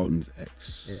dating Carlton's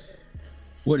ex. Yeah.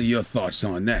 What are your thoughts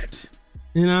on that?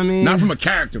 You know what I mean? Not from a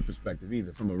character perspective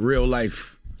either, from a real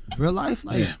life. Real life?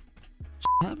 Like,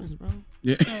 happens, bro.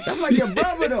 Yeah. That's like your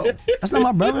brother, though. That's not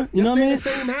my brother. You know what I mean?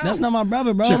 Same house. That's not my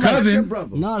brother, bro. It's your cousin. Your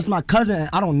brother. No, it's my cousin.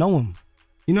 I don't know him.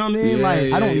 You know what I mean?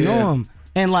 I don't know him.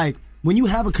 And like, when you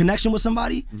have a connection with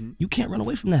somebody, you can't run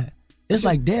away from that. It's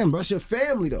like, damn, bro. That's your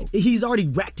family, though. He's already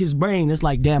racked his brain. It's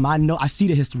like, damn, I see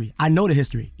the history. I know the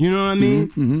history. You know what I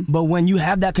mean? But when you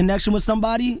have that connection with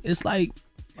somebody, it's like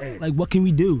what can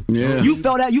we do? Yeah. You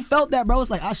felt that, bro.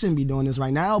 It's like, I shouldn't be doing this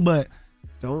right now, but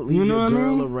don't leave your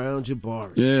girl around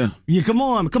Jabari. Yeah. Come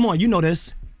on. You know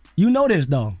this. You know this,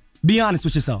 though. Be honest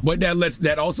with yourself. But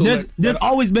there's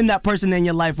always been that person in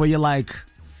your life where you're like,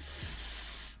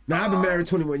 I've been married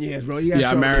 21 years, bro.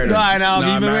 I married her. Right now,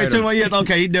 you've been married 21 years.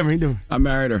 Okay, he different. I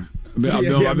married her. I've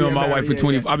been with my wife for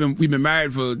 20. We've been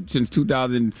married since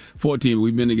 2014. But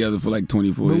we've been together for like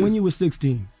 24 years. But when you were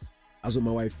 16, I was with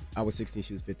my wife. I was 16.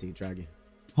 She was 15. Try again.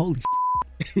 Holy.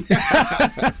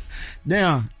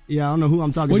 Damn. Yeah, I don't know who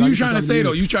I'm talking. What are you trying to say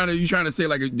though? You trying to say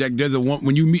like there's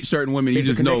when you meet certain women, you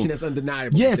just know. It's a connection that's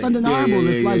undeniable. Yeah, it's undeniable.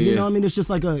 It's like you know what I mean. It's just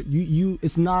like you.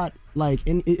 It's not like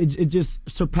it just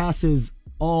surpasses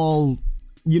all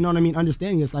you know what I mean,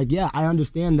 understanding. It's like, yeah, I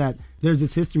understand that there's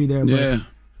this history there, but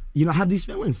you know, I have these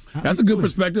feelings. That's a good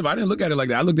perspective. I didn't look at it like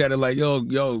that. I looked at it like,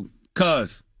 yo,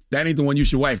 cuz, that ain't the one you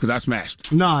should wife because I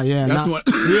smashed. Nah, yeah, That's nah. the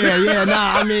one. Nah.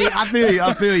 I mean, I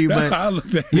feel you. That's But how I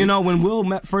looked at it. you know, when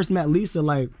Will first met Lisa,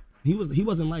 like he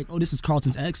wasn't like, oh, this is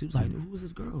Carlton's ex. He was like, who was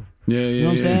this girl? You know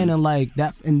what I'm saying? And like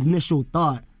that initial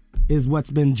thought is what's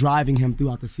been driving him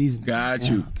throughout the season. Got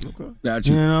you. Okay. Got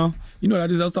you. You know? You know what I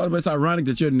just thought about? It's ironic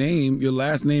that your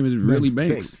last name is really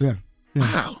Banks. Yeah.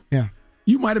 Wow. Yeah.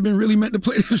 You might have been really meant to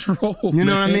play this role. You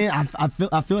know what I mean?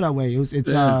 I feel that way.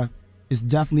 It's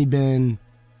definitely been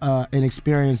an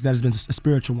experience that has been a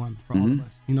spiritual one for all of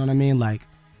us. You know what I mean? Like,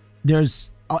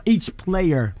 there's each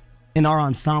player in our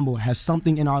ensemble has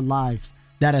something in our lives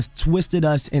that has twisted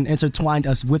us and intertwined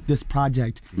us with this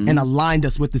project and aligned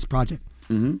us with this project.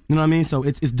 You know what I mean? So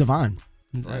it's divine.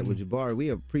 All right, well, Jabari, we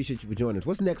appreciate you for joining us.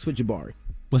 What's next for Jabari?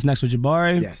 What's next for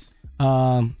Jabari? Yes.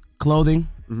 Clothing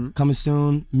coming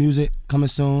soon. Music coming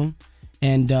soon.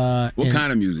 And what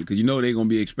kind of music? Because you know they're gonna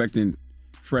be expecting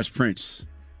Fresh Prince.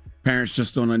 Parents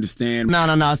just don't understand.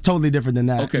 No. It's totally different than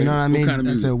that. Okay. You know what I mean? What kind of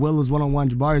music? So Will is 101,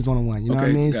 Jabari's 101. You know what I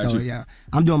Okay, mean? got So you. yeah,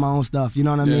 I'm doing my own stuff. You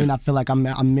know what I mean? I feel like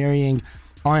I'm marrying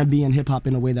R&B and hip hop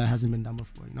in a way that hasn't been done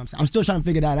before. You know what I'm saying? I'm still trying to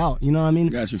figure that out. You know what I mean?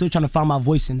 Got you. Still trying to find my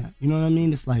voice in that. You know what I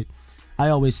mean? It's like I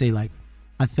always say, like,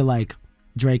 I feel like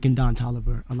Drake and Don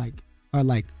Toliver are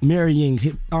like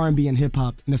marrying R&B and hip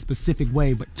hop in a specific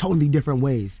way, but totally different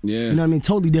ways. Yeah. You know what I mean?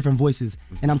 Totally different voices,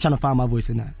 and I'm trying to find my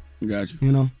voice in that. Got you.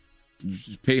 You know? You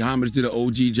just pay homage to the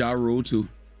OG Ja Rule too.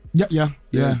 Yeah.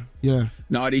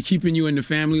 Now, are they keeping you in the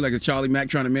family? Like, is Charlie Mack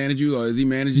trying to manage you, or is he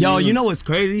managing Yo, you? you know what's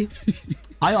crazy?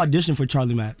 I auditioned for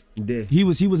Charlie Mack. Yeah. He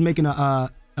was making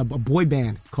a boy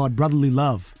band called Brotherly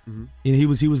Love, and he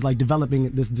was like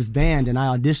developing this band, and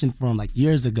I auditioned for him like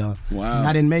years ago. Wow. And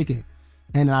I didn't make it.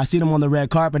 And I seen him on the red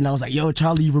carpet, and I was like, "Yo,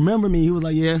 Charlie, you remember me?" He was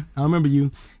like, "Yeah, I remember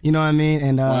you." You know what I mean?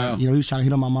 And you know, he was trying to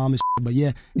hit on my mom and shit, but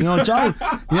yeah, you know, Charlie,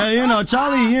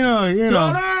 Charlie, you know.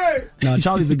 No,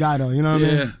 Charlie's the guy though. You know what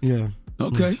I mean? Yeah.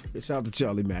 Okay. Shout out to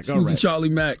Charlie Mack. Shout out to Charlie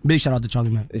Mack. Big shout out to Charlie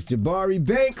Mack. It's Jabari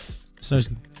Banks.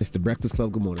 Seriously. It's the Breakfast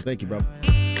Club. Good morning. Thank you, bro.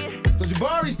 So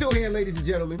Jabari's still here, ladies and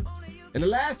gentlemen. And the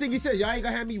last thing he said, y'all ain't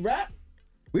gonna have me rap?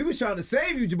 We was trying to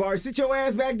save you, Jabari. Sit your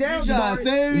ass back down, trying Jabari. to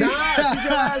save me? Nah, sit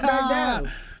your ass back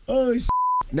down. Oh, shit.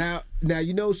 Now,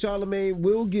 you know Charlamagne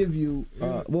will give you,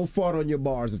 will fart on your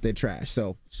bars if they're trash.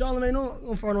 So Charlamagne,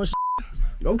 don't fart on shit.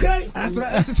 Okay, that's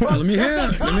the talk. Let me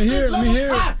hear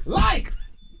it. Like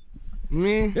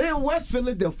me in West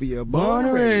Philadelphia, born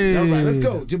and raised. All right, let's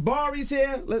go. Jabari's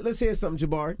here. Let's hear something,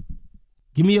 Jabari.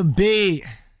 Give me a beat.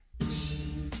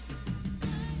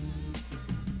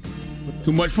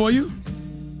 Too much for you?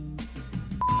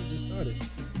 It just started.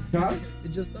 Huh?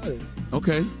 It just started.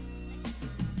 Okay.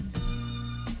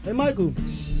 Hey, Michael.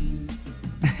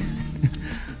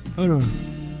 Hold on.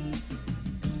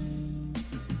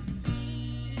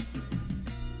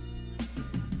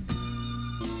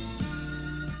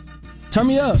 Turn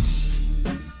me up.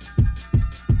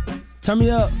 Turn me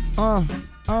up.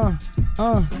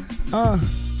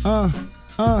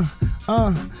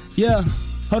 Yeah.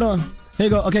 Hold on. Here you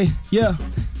go. Okay. Yeah.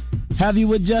 Have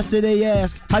you adjusted, they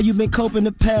ask? How you been coping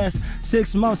the past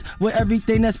 6 months with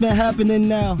everything that's been happening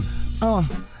now?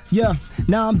 Yeah.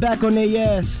 Now I'm back on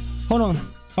their ass. Hold on.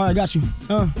 All right, got you.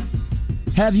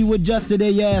 Have you adjusted,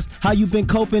 they ask? How you been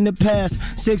coping the past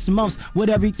 6 months with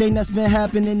everything that's been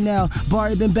happening now?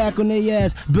 Barry been back on their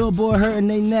ass. Billboard hurting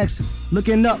their necks.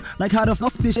 Looking up like how the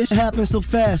fuck this shit happened so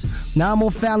fast. Now I'm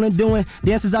on Fallon doing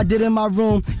dances I did in my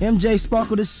room. MJ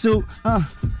sparkle the suit.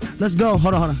 Let's go.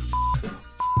 Hold on.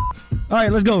 All right,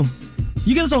 let's go.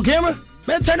 You get us on camera?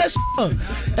 Man, turn that shit up.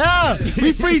 Yeah,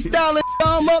 we freestyling.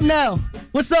 I'm up now.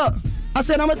 What's up? I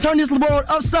said I'm gonna turn this world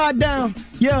upside down.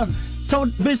 Yeah.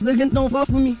 Told bitch niggas don't fuck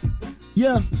with me.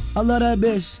 Yeah, I love that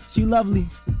bitch. She lovely.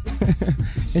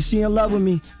 And she in love with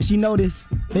me. And she know this.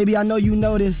 Baby, I know you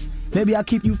know this. Baby, I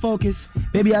keep you focused.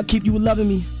 Baby, I keep you loving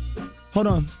me. Hold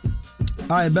on. All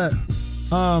right, bet.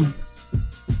 I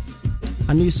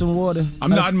need some water. I'm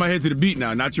nodding my head to the beat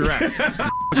now, not your ass.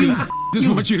 Just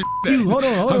want you to hold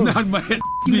on. I'm nodding my head to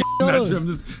the beat, not your, I'm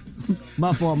just...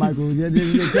 My fault, Michael. This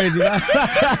is crazy.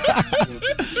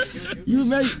 You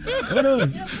make... Hold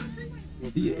on.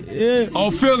 Yeah.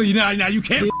 Oh, Philly, now you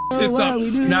can't this up.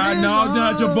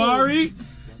 Nah, Jabari,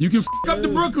 you can up the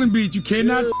Brooklyn beat. You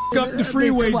cannot up the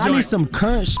freeway joint. I need some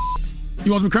current shit.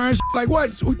 You want some current shit? Like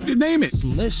what? Name it.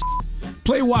 Some lit shit.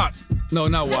 Play WAP. No,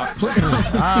 not WAP. Play.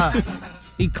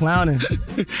 He clowning.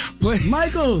 Play.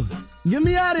 Michael, get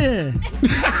me out of here.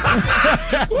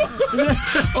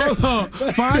 Hold on.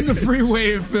 Find the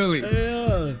freeway in Philly.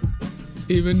 Yeah.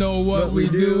 Even though what we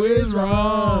do is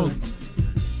wrong.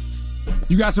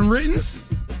 You got some writtens?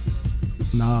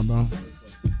 Nah, bro.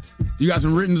 You got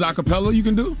some writtens a cappella you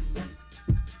can do?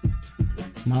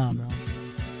 Nah, bro.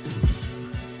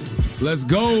 Let's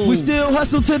go. We still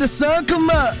hustle till the sun come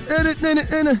up.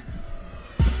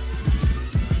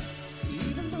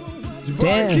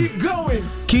 Damn. Keep going.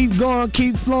 Keep going,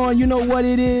 keep flowing, you know what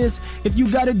it is. If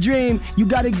you got a dream, you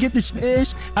gotta get the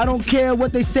shit. I don't care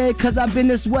what they say, cause I've been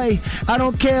this way. I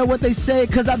don't care what they say,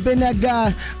 cause I've been that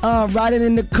guy. Riding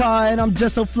in the car and I'm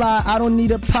just so fly. I don't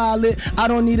need a pilot, I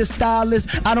don't need a stylist.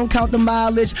 I don't count the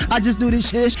mileage, I just do this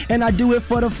shit. And I do it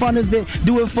for the fun of it,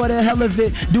 do it for the hell of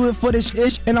it. Do it for the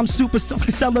shit, and I'm super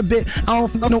celibate. I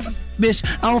don't know, bitch,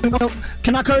 I don't know.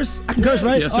 Can I curse? I can curse,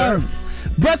 right? Yes, sir.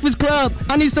 Breakfast Club,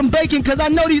 I need some bacon cause I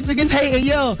know these niggas hating,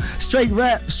 yo. Straight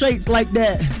rap, straight like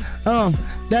that.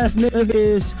 That's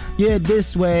niggas, yeah,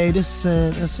 this way, this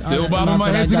Still bobbing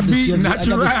my head to the beat, not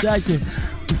your raps. This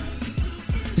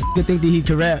nigga think that he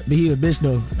can rap, but he a bitch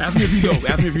though. Ask me if you dope,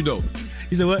 ask me if you dope.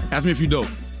 You said what? Ask me if you dope.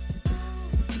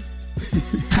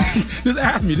 Just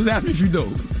ask me if you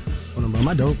dope. Hold on, bro, am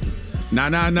I dope? Nah.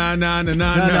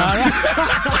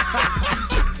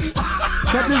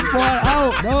 Cut this part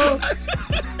out, bro.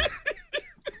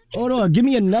 Hold on, give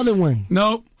me another one.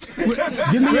 Nope.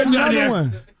 Give me another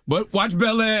one. But watch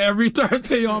Bel Air every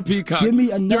Thursday on Peacock. Give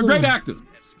me another one. You're a great actor.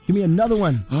 Give me another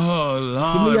one. Oh,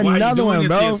 Lord. Give me another one,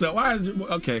 bro. Why is it,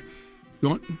 okay. You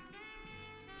want?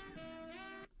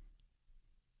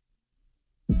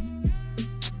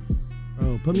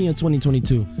 Bro, put me in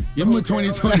 2022. Give him a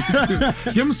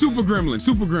 2022. Give him Super Gremlin.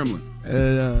 Super Gremlin.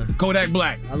 Kodak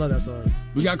Black. I love that song.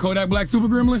 We got Kodak Black, Super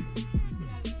Gremlin?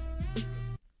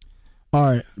 All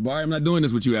right. Barry, I'm not doing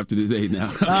this with you after this day now.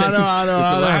 Okay? I know.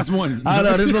 It's the last one. I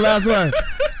know, this is the last one.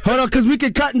 Hold on, because we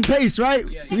can cut and paste, right?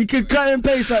 We can cut and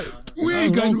paste. Like, we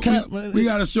ain't cutting. We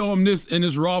got to show them this in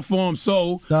its raw form.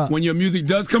 So when your music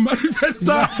does come out, he said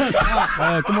stop.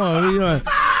 Stop. Come on, what are you doing?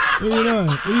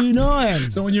 What are you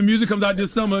doing? So when your music comes out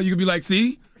this summer, you can be like,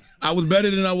 see, I was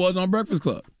better than I was on Breakfast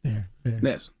Club. Yeah.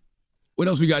 Yes. What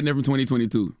else we got in there for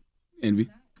 2022, Envy?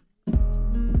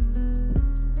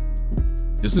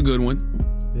 This is a good one.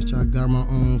 Bitch, I got my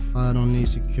own fight, don't need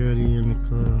security in the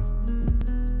club.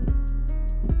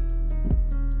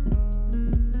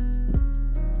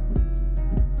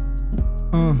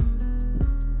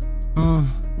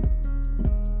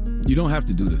 You don't have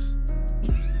to do this.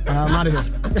 I'm out of here.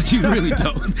 You really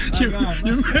don't.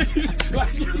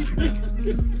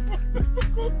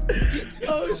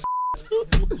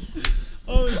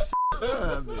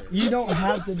 You don't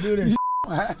have to do this.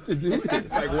 I have to do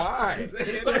this. Like, why?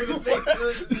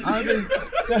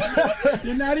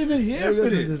 You're not even here for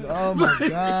this. Oh my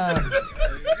God.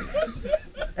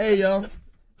 Hey, yo.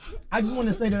 I just want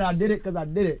to say that I did it because I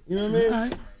did it. You know what I mean?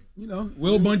 Right. You know,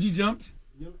 Will bungee jumped.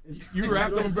 You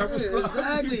rapped on Breakfast Club.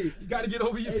 Exactly. You got to get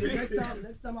over your feet. Next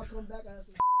time I come back, I have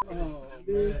some. Oh,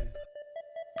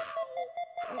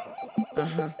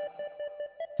 man.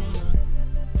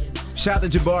 Shout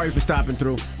out to Jabari for stopping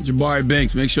through. Jabari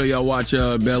Banks. Make sure y'all watch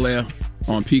Bel Air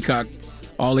on Peacock.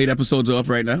 All 8 episodes are up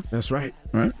right now. That's right.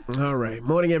 All right.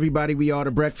 Morning, everybody. We are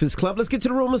the Breakfast Club. Let's get to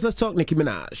the rumors. Let's talk Nicki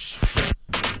Minaj.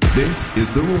 This is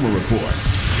the Rumor Report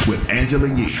with Angela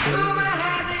Yee on the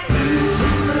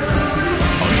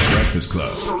Breakfast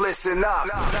Club. So listen up.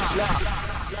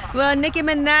 Well, Nicki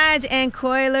Minaj and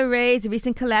Coi Leray's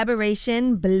recent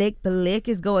collaboration, Blick Blick,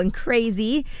 is going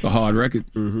crazy. It's a hard record.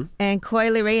 Mm-hmm. And Coi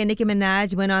Leray and Nicki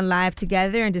Minaj went on live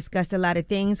together and discussed a lot of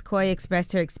things. Coi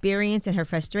expressed her experience and her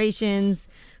frustrations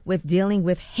with dealing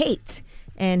with hate.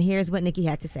 And here's what Nicki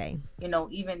had to say. You know,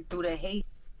 even through the hate,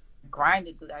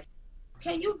 grinded through that.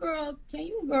 Can you girls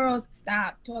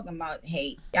stop talking about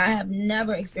hate? I have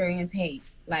never experienced hate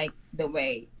like the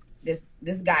way this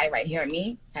guy right here,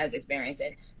 me, has experienced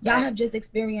it. Y'all have just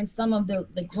experienced some of the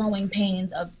growing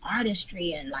pains of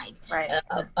artistry and like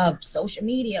of social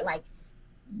media. Like,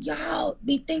 y'all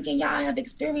be thinking y'all have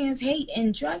experienced hate,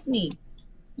 and trust me,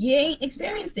 you ain't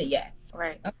experienced it yet.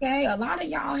 Right. Okay. A lot of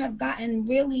y'all have gotten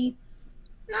really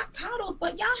not coddled,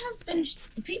 but y'all have been.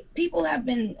 People have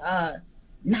been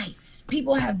nice.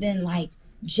 People have been like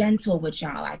gentle with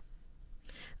y'all. Like.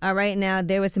 All right, now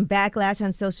there was some backlash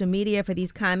on social media for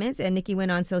these comments, and Nicki went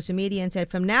on social media and said,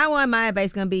 from now on, my advice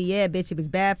is going to be, yeah, bitch, it was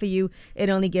bad for you. It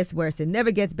only gets worse. It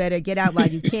never gets better. Get out while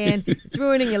you can. It's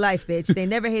ruining your life, bitch. They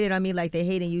never hated on me like they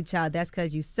hating you, child. That's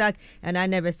because you suck, and I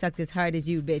never sucked as hard as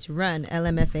you, bitch. Run,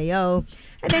 LMFAO.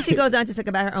 And then she goes on to talk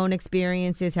about her own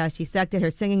experiences, how she sucked at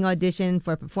her singing audition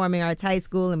for Performing Arts High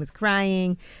School and was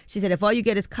crying. She said, if all you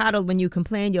get is coddled when you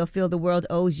complain, you'll feel the world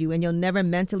owes you, and you'll never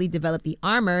mentally develop the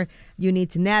armor you need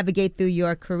to navigate through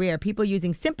your career. People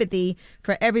using sympathy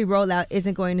for every rollout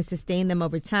isn't going to sustain them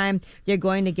over time. You're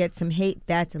going to get some hate.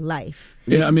 That's life.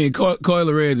 Yeah, I mean, Coi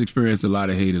Leray has experienced a lot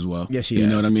of hate as well. Yes, she You has.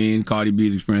 know what I mean? Cardi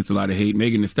B's experienced a lot of hate.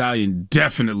 Megan Thee Stallion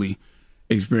definitely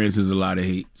experiences a lot of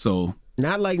hate. So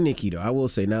not like Nicki though. I will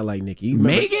say not like Nicki. You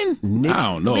Megan? Nicki? I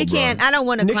don't know, We bro. can't. I don't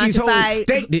want to Nicki's whole quantify.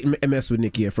 state didn't mess with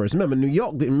Nicki at first. Remember, New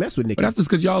York didn't mess with Nicki. But that's just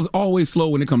because y'all always slow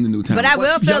when it comes to new talent. But I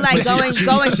will feel like going she-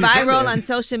 viral on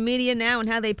social media now and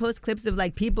how they post clips of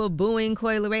like people booing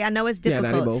Coi Leray. I know it's Yeah, nah,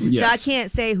 they difficult, both. so I Yes.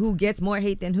 can't say who gets more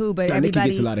hate than who, but Nah, Nicki everybody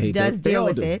gets a lot of hate, does though. They deal all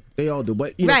with do. it. They all do.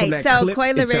 But you know, Right, from that so clip, Coi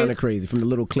it Leray- sounded crazy from the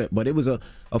little clip. But it was a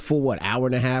full hour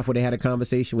and a half where they had a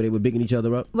conversation where they were bigging each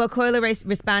other up. Well, Coi Leray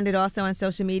responded also on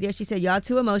social media. She said, y'all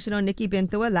too emotional. Nicki been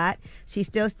through a lot. She's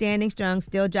still standing strong,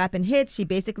 still dropping hits. She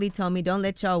basically told me, don't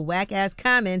let y'all whack-ass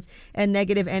comments and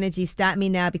negative energy stop me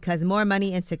now because more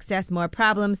money and success, more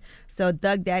problems. So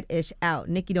thug that ish out.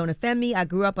 Nicki, don't offend me. I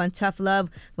grew up on tough love.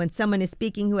 When someone is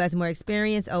speaking who has more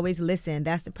experience, always listen.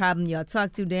 That's the problem. Y'all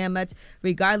talk too damn much.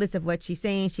 Regardless of what she's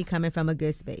saying, she coming from a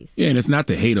good space. Yeah, and it's not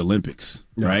the hate Olympics,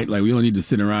 right? Like, we don't need to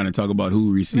sit around and talk about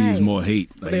who receives Right. more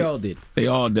hate. Like, They all did. They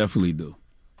all definitely do.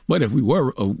 But if we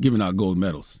were giving out gold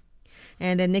medals,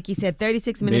 And then Nicki said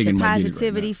 36 minutes Megan of might get it right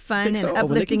positivity, now. fun, Think and so? Over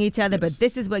uplifting Nicki? each other. But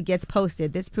this is what gets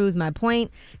posted. This proves my point.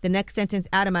 The next sentence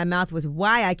out of my mouth was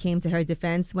why I came to her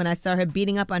defense when I saw her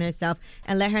beating up on herself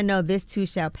and let her know this too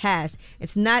shall pass.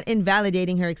 It's not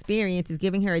invalidating her experience. It's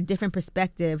giving her a different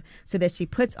perspective so that she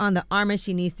puts on the armor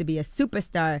she needs to be a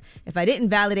superstar. If I didn't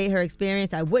validate her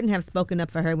experience, I wouldn't have spoken up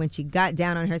for her when she got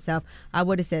down on herself. I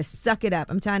would have said, suck it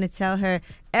up. I'm trying to tell her,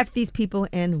 F these people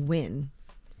and win.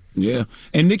 yeah.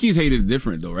 And Nicki's hate is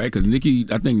different, though, right? Because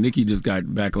I think Nicki just got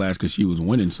backlash because she was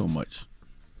winning so much.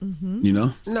 You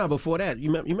know? No, before that,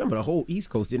 you remember the whole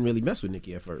East Coast didn't really mess with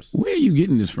Nicki at first. Where are you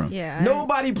getting this from? Yeah.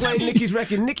 Nobody played Nicki's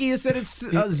record. Nicki has said it's a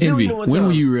Envy, zillion when times.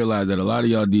 will you realize that a lot of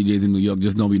y'all DJs in New York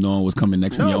just don't be knowing what's coming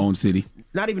next from your own city?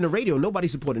 Not even the radio. Nobody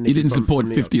supported Nicki. You didn't from support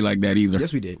New York. 50 like that either.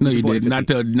 Yes, we did. No, We you supported did.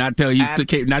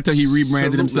 50. Not till he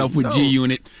rebranded himself with Absolutely. G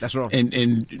Unit. That's wrong.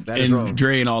 And That is wrong.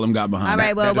 Dre and all them got behind. All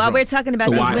right, well, while we're talking about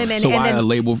so these why, women, so and why then a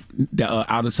label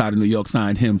outside of New York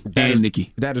signed him and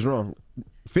Nicki? That is wrong.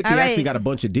 50 All right. actually got a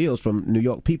bunch of deals from New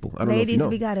York people. I don't ladies, know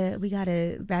if you know. we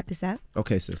gotta wrap this up.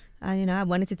 Okay, sis. I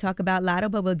wanted to talk about Lotto,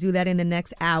 but we'll do that in the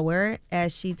next hour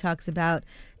as she talks about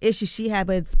issues she had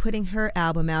with putting her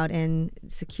album out and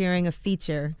securing a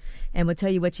feature. And we'll tell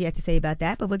you what she had to say about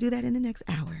that, but we'll do that in the next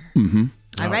hour. Mm-hmm.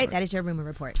 All right, that is your rumor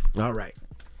report. All right.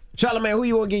 Charlamagne, who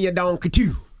you want to get your donkey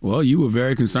to? Well, you were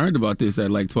very concerned about this at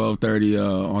like 12:30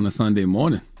 on a Sunday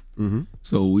morning. Mm-hmm.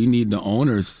 So we need the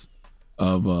owners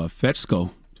of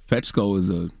Fetchco. Fetchco is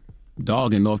a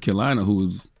dog in North Carolina who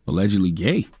was allegedly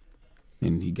gay,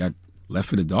 and he got left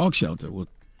for the dog shelter. We'll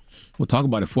talk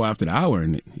about it after the hour,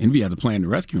 and Envy has a plan to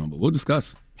rescue him, but we'll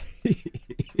discuss.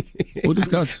 We'll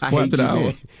discuss I after hate the you, hour.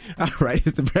 man. All right,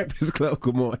 it's the Breakfast Club.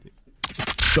 Good morning.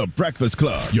 The Breakfast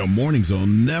Club. Your mornings will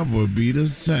never be the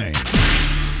same.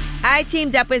 I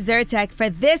teamed up with Zyrtec for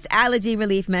this allergy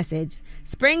relief message.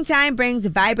 Springtime brings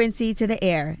vibrancy to the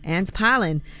air and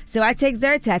pollen, so I take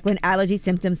Zyrtec when allergy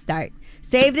symptoms start.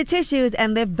 Save the tissues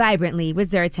and live vibrantly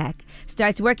with Zyrtec.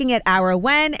 Starts working at hour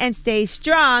 1 and stays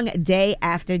strong day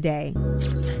after day.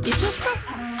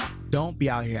 Don't be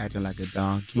out here acting like a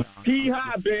donkey.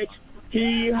 Hee-haw, bitch.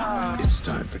 Hee-haw. It's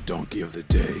time for Donkey of the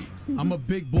Day. I'm a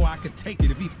big boy. I can take it.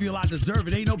 If he feel I deserve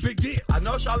it, ain't no big deal. I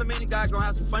know Charlamagne the guy gonna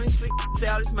have some funny sweet say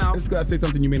out his mouth. If you gotta say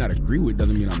something you may not agree with,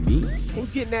 doesn't mean I'm mean. Who's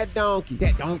getting that donkey?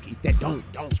 That donkey. Don't.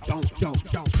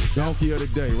 Donkey of the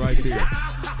day, right there.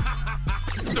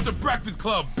 The Breakfast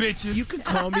Club, bitches. You can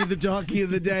call me the donkey of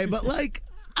the day, but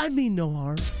I mean no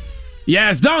harm.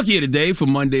 Yes, Donkey of the Day for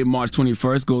Monday, March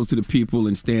 21st goes to the people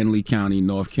in Stanley County,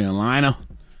 North Carolina,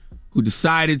 who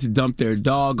decided to dump their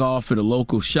dog off at a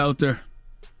local shelter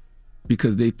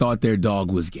because they thought their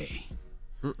dog was gay.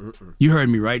 You heard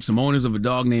me right. Some owners of a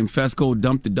dog named Fesco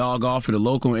dumped the dog off at a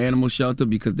local animal shelter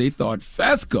because they thought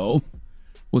Fesco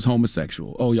was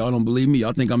homosexual. Oh, y'all don't believe me?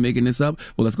 Y'all think I'm making this up?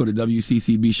 Well, let's go to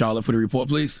WCCB Charlotte for the report,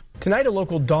 please. Tonight, a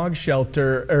local dog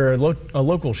shelter, or a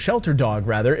local shelter dog,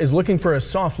 rather, is looking for a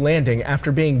soft landing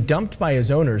after being dumped by his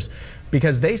owners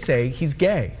because they say he's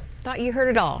gay. Thought you heard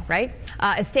it all, right?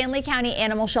 A Stanley County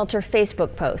Animal Shelter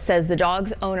Facebook post says the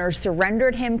dog's owner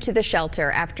surrendered him to the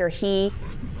shelter after he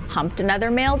humped another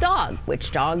male dog,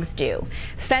 which dogs do.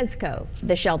 Fesco,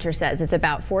 the shelter says, it's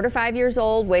about 4 to 5 years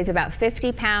old, weighs about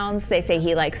 50 pounds. They say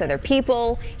he likes other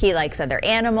people, he likes other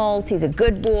animals, he's a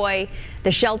good boy.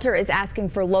 The shelter is asking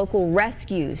for local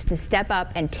rescues to step up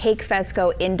and take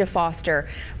Fesco into foster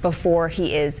before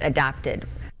he is adopted.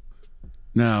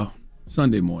 Now,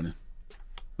 Sunday morning,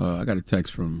 I got a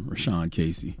text from Rashawn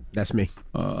Casey. That's me.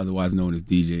 Otherwise known as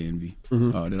DJ Envy.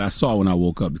 That I saw when I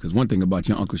woke up, because one thing about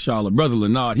your Uncle Charlotte, Brother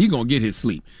Leonard, he going to get his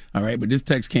sleep. All right? But this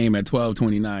text came at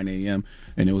 12:29 a.m.,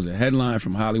 and it was a headline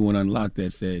from Hollywood Unlocked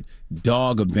that said,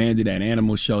 "Dog abandoned at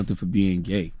animal shelter for being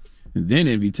gay." And then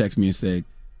Envy texted me and said,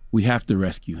 "We have to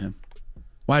rescue him."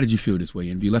 Why did you feel this way,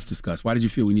 Envy? Let's discuss. Why did you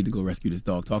feel we need to go rescue this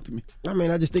dog? Talk to me. I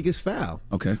mean, I just think it's foul.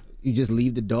 Okay. You just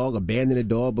leave the dog, abandon the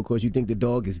dog because you think the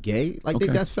dog is gay? I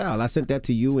think that's foul. I sent that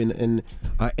to you and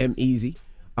M Easy.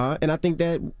 And I think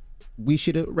that we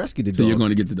should have rescued the dog. So you're going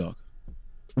to get the dog?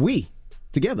 We,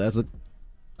 together as a...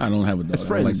 I don't have a dog. As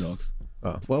friends. I don't like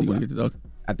dogs. Well, you going to get the dog?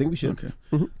 I think we should. Okay.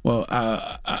 Well,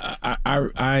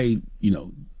 I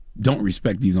don't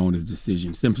respect these owners'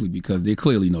 decisions simply because they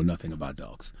clearly know nothing about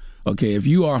dogs. Okay, if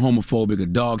you are homophobic, a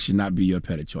dog should not be your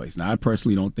pet of choice. Now, I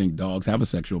personally don't think dogs have a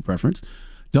sexual preference.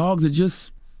 Dogs are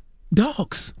just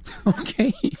dogs,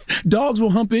 okay? Dogs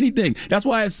will hump anything. That's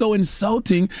why it's so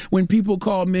insulting when people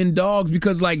call men dogs,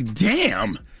 because, like,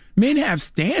 damn, men have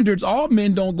standards. All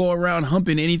men don't go around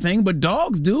humping anything, but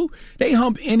dogs do. They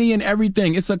hump any and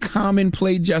everything. It's a common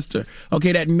play gesture,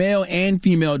 okay, that male and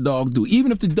female dogs do.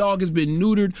 Even if the dog has been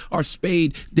neutered or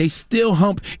spayed, they still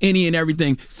hump any and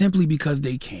everything simply because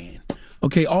they can.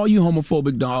 Okay, all you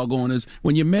homophobic dog owners,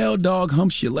 when your male dog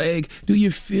humps your leg, do you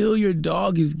feel your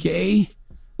dog is gay?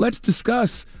 Let's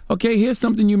discuss. Okay, here's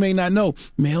something you may not know.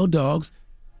 Male dogs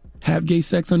have gay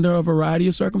sex under a variety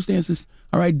of circumstances.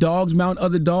 All right, dogs mount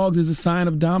other dogs as a sign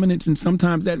of dominance, and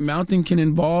sometimes that mounting can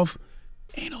involve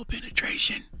anal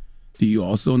penetration. Do you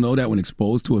also know that when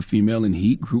exposed to a female in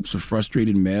heat, groups of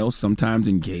frustrated males sometimes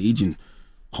engage in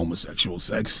homosexual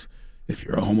sex? If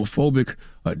you're a homophobic,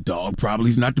 a dog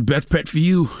probably is not the best pet for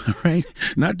you, all right?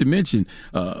 Not to mention,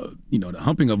 the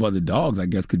humping of other dogs, I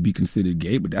guess, could be considered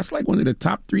gay, but that's like one of the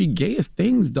top 3 gayest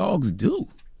things dogs do.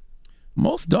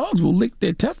 Most dogs will lick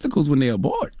their testicles when they are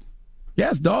bored.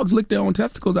 Yes, dogs lick their own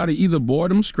testicles out of either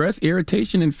boredom, stress,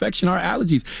 irritation, infection, or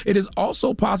allergies. It is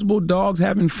also possible dogs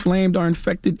have inflamed or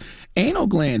infected anal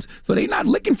glands. So they're not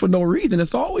licking for no reason.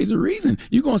 It's always a reason.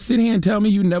 You're going to sit here and tell me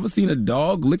you've never seen a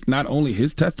dog lick not only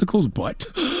his testicles, but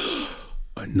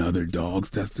another dog's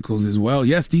testicles as well.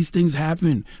 Yes, these things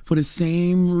happen for the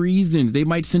same reasons. They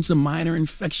might sense a minor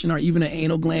infection or even an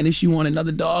anal gland issue on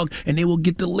another dog, and they will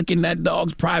get to licking that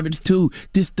dog's privates too.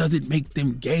 This doesn't make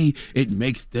them gay. It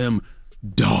makes them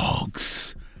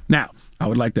dogs. Now, I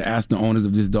would like to ask the owners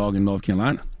of this dog in North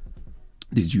Carolina,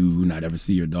 did you not ever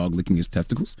see your dog licking his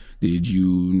testicles? Did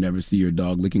you never see your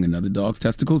dog licking another dog's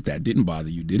testicles? That didn't bother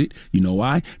you, did it? You know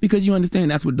why? Because you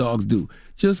understand that's what dogs do.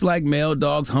 Just like male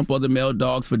dogs hump other male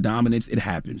dogs for dominance, it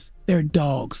happens. They're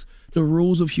dogs. The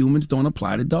rules of humans don't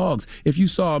apply to dogs. If you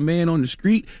saw a man on the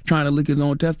street trying to lick his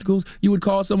own testicles, you would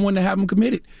call someone to have him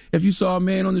committed. If you saw a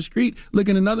man on the street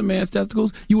licking another man's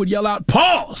testicles, you would yell out,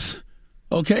 "Pause!"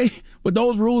 Okay? But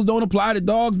those rules don't apply to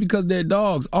dogs because they're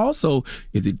dogs. Also,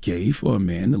 is it gay for a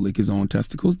man to lick his own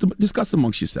testicles? Discuss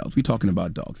amongst yourselves. We're talking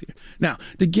about dogs here. Now,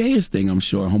 the gayest thing I'm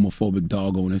sure homophobic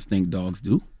dog owners think dogs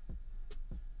do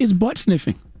is butt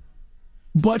sniffing.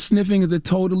 Butt sniffing is a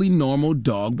totally normal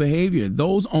dog behavior.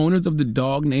 Those owners of the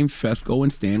dog named Fesco in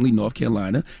Stanley, North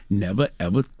Carolina, never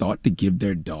ever thought to give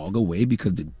their dog away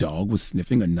because the dog was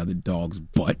sniffing another dog's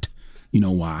butt. You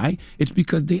know why? It's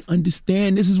because they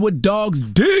understand this is what dogs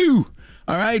do.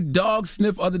 All right? Dogs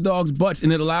sniff other dogs' butts,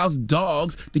 and it allows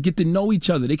dogs to get to know each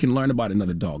other. They can learn about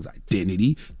another dog's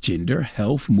identity, gender,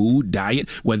 health, mood, diet,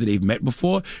 whether they've met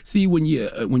before. See, when you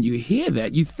hear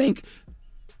that, you think,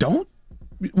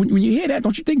 when you hear that,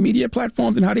 don't you think media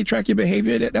platforms and how they track your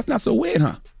behavior, that's not so weird,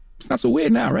 huh? It's not so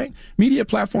weird now, right? Media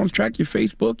platforms track your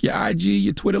Facebook, your IG,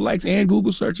 your Twitter likes, and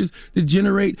Google searches to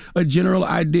generate a general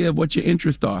idea of what your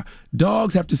interests are.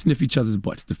 Dogs have to sniff each other's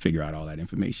butts to figure out all that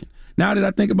information. Now that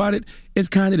I think about it, it's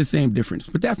kind of the same difference,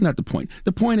 but that's not the point.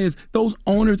 The point is those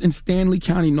owners in Stanley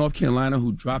County, North Carolina,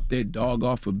 who dropped their dog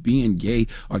off for being gay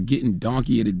are getting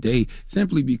donkey of the day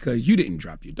simply because you didn't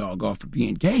drop your dog off for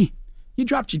being gay. You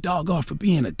dropped your dog off for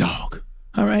being a dog,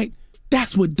 all right?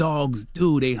 That's what dogs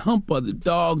do. They hump other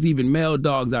dogs, even male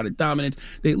dogs, out of dominance.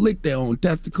 They lick their own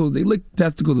testicles. They lick the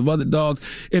testicles of other dogs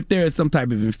if there is some type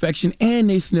of infection, and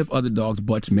they sniff other dogs'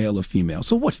 butts, male or female.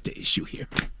 So what's the issue here?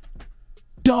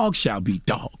 Dogs shall be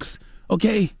dogs,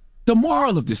 okay? The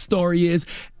moral of this story is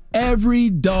every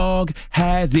dog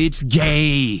has its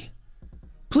gay.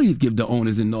 Please give the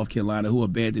owners in North Carolina who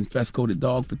abandoned Fesco the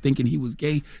dog for thinking he was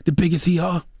gay the biggest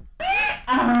hee-haw.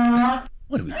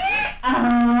 What are we doing?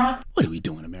 What are we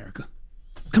doing, America?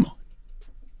 Come on.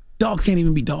 Dogs can't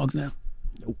even be dogs now.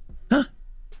 Nope. Huh?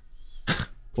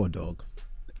 Poor dog.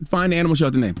 Find the animal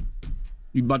shelter name.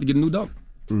 You about to get a new dog?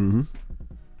 Mm-hmm.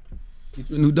 Get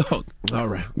you a new dog. All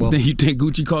right. Well, then you think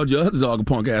Gucci called your other dog a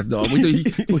punk ass dog? Wait till you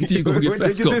go get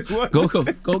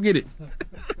Fesco. Go get it.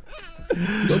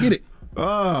 Go get it.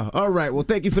 All right. Well,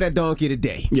 thank you for that donkey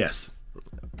today. Yes.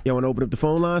 You want to open up the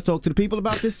phone lines, talk to the people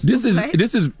about this? This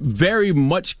is very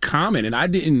much common, and I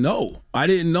didn't know. I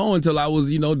didn't know until I was,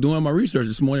 doing my research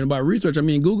this morning. About research, I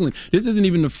mean Googling. This isn't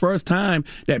even the first time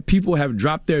that people have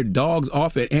dropped their dogs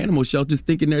off at animal shelters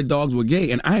thinking their dogs were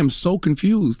gay, and I am so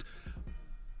confused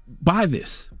by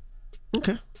this.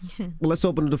 Okay. Well, let's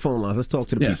open up the phone lines. Let's talk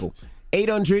to the people.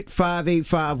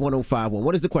 800-585-1051.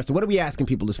 What is the question? What are we asking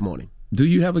people this morning? Do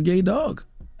you have a gay dog?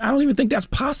 I don't even think that's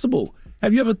possible.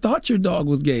 Have you ever thought your dog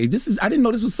was gay? I didn't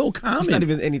know this was so common. It's not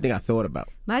even anything I thought about.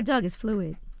 My dog is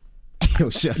fluid. Yo,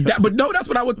 shut up. But no, that's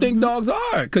what I would think dogs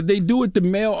are, because they do it to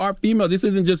male or female. This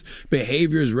isn't just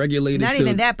behaviors regulated Not to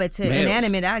even that, but to males.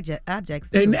 inanimate objects.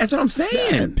 Too. And that's what I'm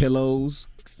saying. Pillows,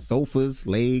 sofas,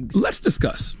 legs. Let's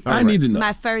discuss. I need to know.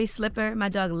 My furry slipper. My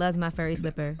dog loves my furry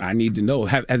slipper. I need to know.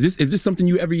 Is this something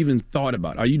you ever even thought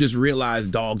about? Or you just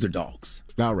realized dogs are dogs?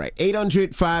 All right.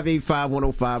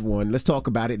 800-585-1051. Let's talk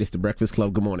about it. It's The Breakfast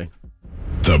Club. Good morning.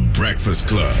 The Breakfast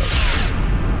Club.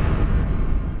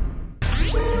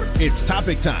 It's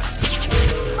topic time.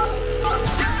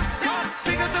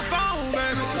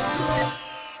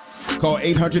 Call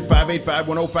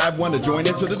 800-585-1051 to join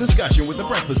into the discussion with The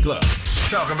Breakfast Club.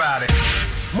 Talk about it.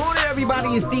 Morning, everybody.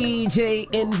 It's DJ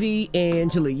Envy,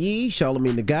 Angela Yee,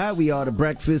 Charlamagne the Guy. We are The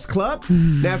Breakfast Club.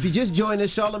 Now, if you just joined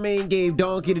us, Charlamagne gave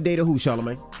donkey today to who,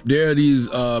 Charlamagne? There are these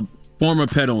former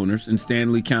pet owners in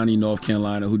Stanley County, North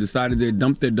Carolina, who decided they'd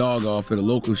dump their dog off at a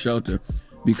local shelter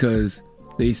because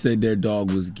they said their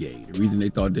dog was gay. The reason they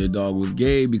thought their dog was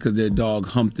gay because their dog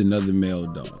humped another male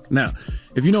dog. Now,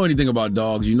 if you know anything about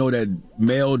dogs, you know that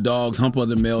male dogs hump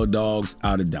other male dogs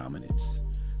out of dominance.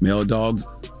 Male dogs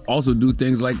also do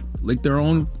things like lick their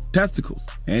own testicles,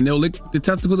 and they'll lick the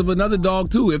testicles of another dog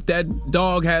too if that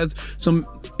dog has some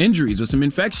injuries or some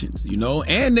infections,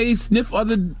 and they sniff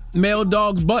other male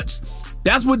dogs' butts.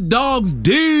 That's what dogs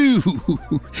do.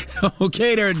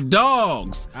 Okay, they're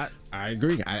dogs. I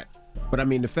agree. But I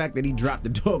mean, the fact that he dropped the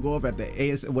dog off at the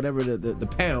the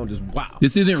pound is wow.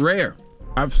 This isn't rare.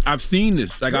 I've seen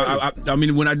this. Like I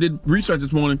mean, when I did research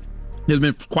this morning, there's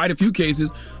been quite a few cases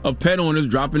of pet owners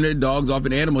dropping their dogs off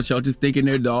at animal shelters thinking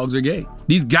their dogs are gay.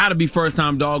 These got to be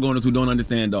first-time dog owners who don't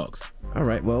understand dogs. All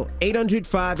right, well,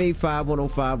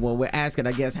 800-585-1051. We're asking,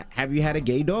 I guess, have you had a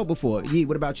gay dog before? Yee,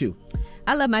 what about you?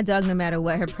 I love my dog no matter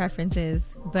what her preference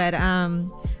is, but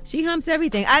she humps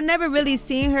everything. I've never really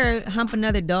seen her hump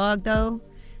another dog, though.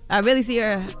 I really see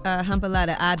her hump a lot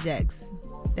of objects.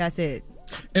 That's it.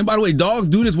 And by the way, dogs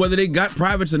do this whether they got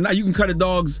privates or not. You can cut a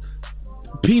dog's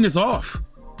penis off,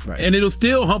 and it'll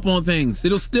still hump on things.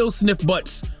 It'll still sniff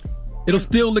butts. It'll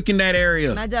still lick in that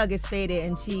area. My dog is faded,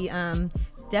 and she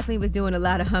definitely was doing a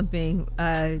lot of humping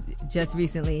just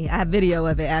recently. I have video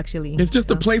of it, actually. It's just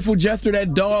a playful gesture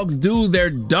that dogs do. They're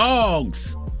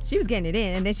dogs. She was getting it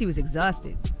in, and then she was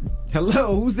exhausted.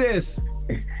 Hello, who's this?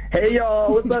 Hey,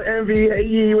 y'all. What's up, Envy? Hey,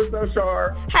 Yee. What's up,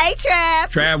 Char? Hey,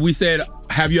 Trav. Trav, we said,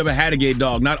 have you ever had a gay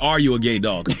dog? Not, are you a gay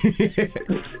dog?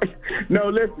 No,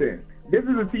 listen. This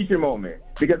is a teaching moment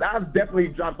because I've definitely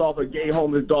dropped off a gay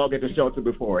homeless dog at the shelter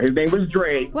before. His name was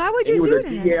Dre. Why would you do that?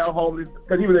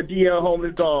 Because he was a DL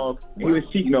homeless dog, and he was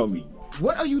cheating on me.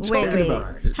 What are you talking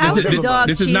about? How is a dog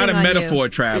This is not a metaphor,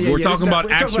 Trav. We're talking about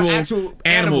actual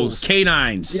animals,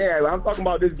 canines. Yeah, I'm talking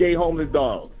about this gay homeless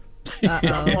dog.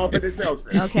 Off at the shelter.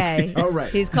 Okay. All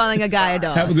right. He's calling a guy a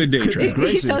dog. Have a good day, Trav.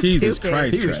 He's so Jesus stupid.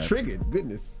 Christ, He was Trav. triggered.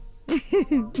 Goodness.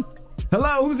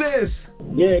 Hello, who's this?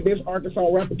 Yeah, this Arkansas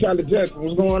rapper Tyler Jackson.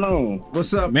 What's going on?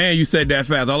 What's up? Man, you said that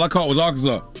fast. All I caught was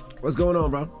Arkansas. What's going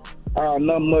on, bro?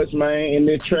 Not much, man. In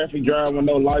this traffic drive with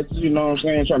no license, you know what I'm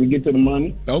saying? Trying to get to the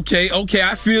money. Okay.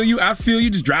 I feel you.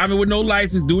 Just driving with no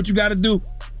license. Do what you got to do.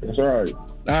 That's right.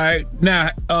 All right.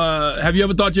 Now, have you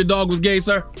ever thought your dog was gay,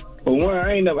 sir? For one,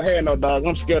 I ain't never had no dogs.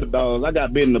 I'm scared of dogs. I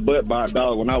got bit in the butt by a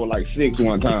dog when I was like 6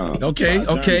 one time. Okay.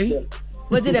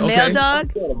 Was it a male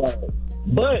dog?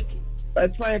 But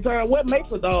at the same time, what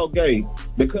makes a dog gay?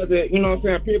 Because you know what I'm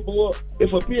saying, pit bull.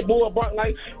 If a pit bull bark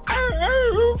like,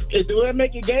 do that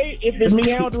make it gay? If it's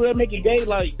meow, do that make it gay?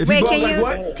 Like, wait,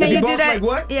 can you do that? Like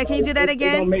what? Yeah, can you do that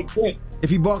again? It don't make sense. If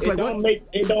he barks like what?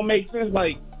 It don't make sense.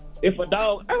 Like, if a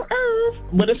dog,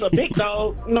 but it's a big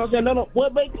dog, you know what I'm saying? No,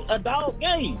 what makes a dog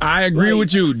gay? I agree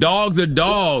with you. Dogs are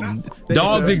dogs.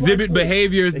 Dogs exhibit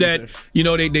behaviors that,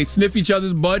 they sniff each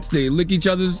other's butts, they lick each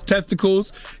other's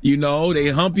testicles, they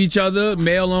hump each other,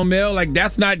 male on male. Like,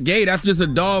 that's not gay. That's just a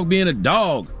dog being a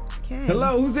dog. Okay.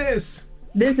 Hello, who's this?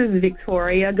 This is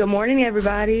Victoria. Good morning,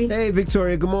 everybody. Hey,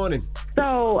 Victoria. Good morning.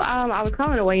 So, I was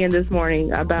calling to weigh in this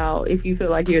morning about if you feel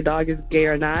like your dog is gay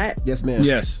or not. Yes, ma'am.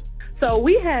 Yes. So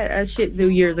we had a Shih Tzu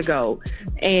years ago,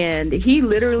 and he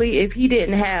literally, if he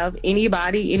didn't have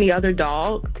any other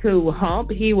dog to hump,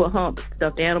 he would hump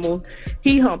stuffed animals.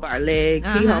 He hump our legs.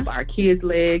 He hump our kids'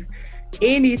 legs.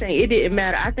 Anything. It didn't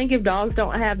matter. I think if dogs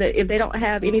don't have if they don't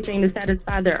have anything to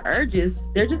satisfy their urges,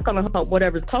 they're just gonna hump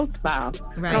whatever's close by.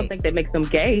 Right. I don't think that makes them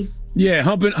gay. Yeah,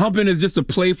 humping is just a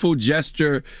playful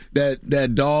gesture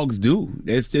that dogs do.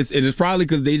 It's probably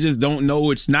because they just don't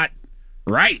know it's not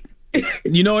right.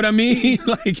 You know what I mean?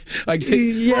 like.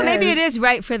 Well, maybe it is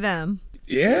right for them.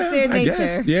 Yeah, it's their nature. I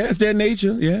guess. Yeah, it's their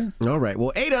nature. Yeah. All right.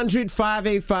 Well,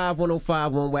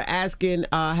 800-585-1051. We're asking,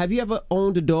 have you ever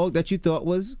owned a dog that you thought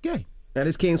was gay? Now,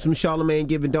 this came from Charlamagne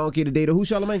giving Donkey the data. Who's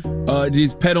Charlamagne?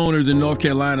 These pet owners in North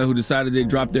Carolina who decided they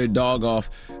dropped their dog off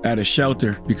at a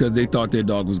shelter because they thought their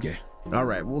dog was gay. All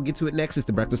right. We'll get to it next. It's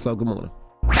the Breakfast Club. Good morning.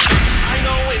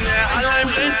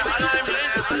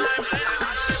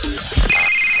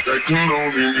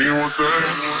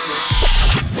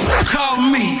 Call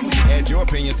me. Add your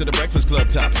opinion to the Breakfast Club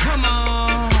topic. Come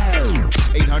on.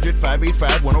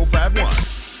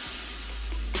 800-585-1051.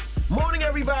 Morning,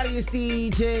 everybody. It's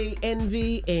DJ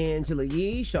Envy, Angela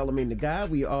Yee, Charlamagne the Guy.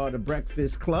 We are the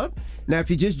Breakfast Club. Now,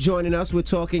 if you're just joining us, we're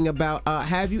talking about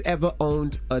have you ever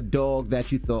owned a dog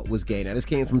that you thought was gay? Now, this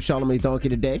came from Charlamagne Donkey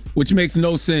today. Which makes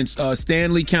no sense.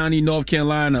 Stanley County, North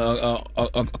Carolina,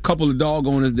 a couple of dog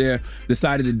owners there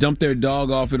decided to dump their dog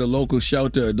off at a local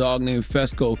shelter, a dog named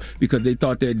Fesco, because they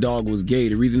thought their dog was gay.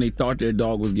 The reason they thought their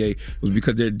dog was gay was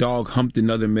because their dog humped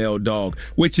another male dog,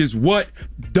 which is what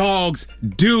dogs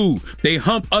do. They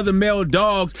hump other male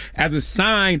dogs as a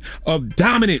sign of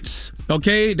dominance.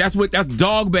 Okay, that's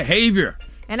dog behavior.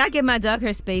 And I give my dog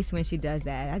her space when she does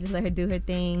that. I just let her do her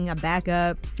thing. I back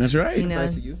up. That's right. You know,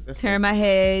 nice of you. Turn my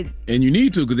head. And you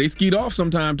need to, because they skeet off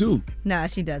sometime too. Nah,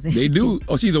 she doesn't. They do.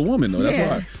 Oh, she's a woman though. That's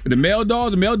why. But the male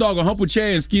dog will hump a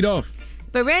chair and skeet off.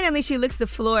 But randomly she licks the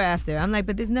floor after. I'm like,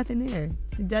 but there's nothing there.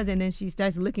 She does it, and then she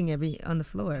starts licking on the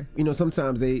floor. You know,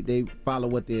 sometimes they follow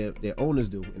what their owners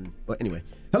do. But anyway,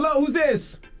 hello, who's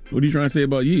this? What are you trying to say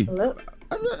about Yee? Hello.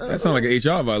 That sounds like an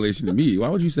HR violation to me. Why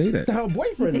would you say that? It's her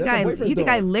boyfriend. You think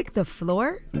I licked the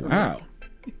floor? Wow.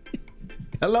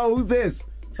 Hello, who's this?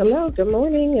 Hello, good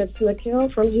morning. It's Nikhil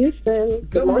from Houston.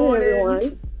 Good morning,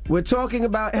 everyone. We're talking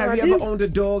about have you ever owned a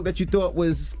dog that you thought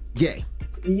was gay?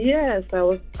 Yes, I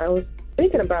was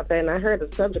thinking about that, and I heard the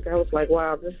subject. I was like,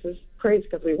 wow, this is crazy,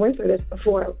 because we went through this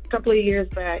before. A couple of years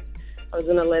back, I was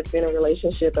in a lesbian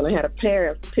relationship, and I had a pair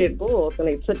of pit bulls, and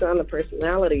they took on the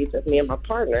personalities of me and my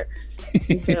partner.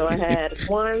 And so I had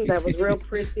one that was real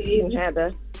prissy and had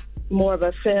more of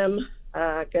a femme,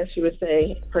 I guess you would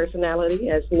say, personality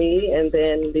as me, and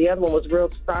then the other one was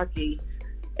real stocky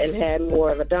and had more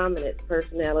of a dominant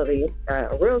personality.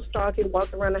 Real stocky,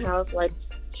 walked around the house like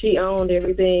she owned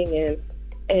everything,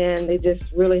 and they just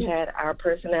really had our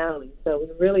personality. So we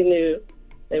really knew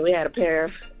that we had a pair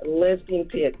of lesbian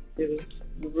pits. It was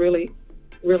really,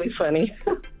 really funny.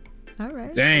 All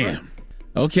right. Damn.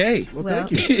 Okay. Well,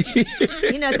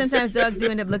 you know, sometimes dogs do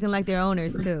end up looking like their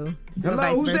owners, too.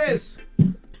 Hello, who's this?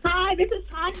 Hi, this is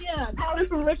Tanya. I'm calling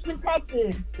from Richmond,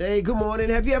 Texas. Hey, good morning.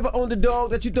 Have you ever owned a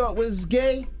dog that you thought was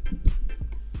gay?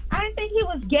 I didn't think he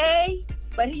was gay,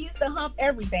 but he used to hump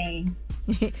everything.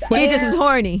 He just was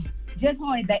horny. Just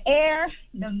horny. The air,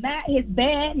 the mat, his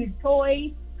bed, his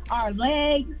toys, our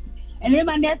legs. And then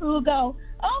my nephew would go,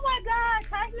 oh my God,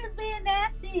 Tyson's being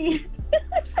nasty.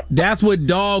 That's what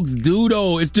dogs do,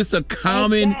 though. It's just a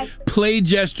common play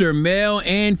gesture. Male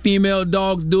and female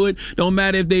dogs do it. Don't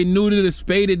matter if they new to the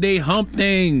spade, they hump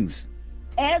things.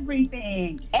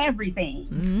 Everything.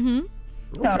 Mm-hmm.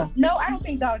 So, no, I don't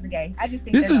think dogs are gay. I just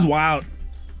think this is wild.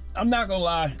 I'm not gonna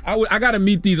lie. I got to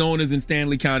meet these owners in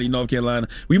Stanley County, North Carolina.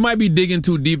 We might be digging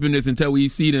too deep in this until we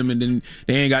see them, and then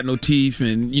they ain't got no teeth,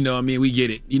 and you know what I mean? We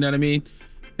get it. You know what I mean?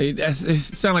 It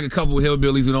sound like a couple of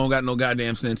hillbillies who don't got no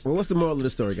goddamn sense. Well, what's the moral of the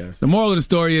story, guys? The moral of the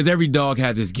story is every dog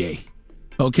has its gay.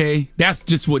 Okay? That's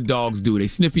just what dogs do. They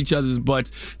sniff each other's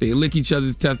butts. They lick each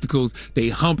other's testicles. They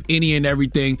hump any and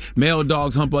everything. Male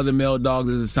dogs hump other male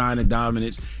dogs as a sign of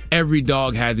dominance. Every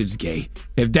dog has its gay.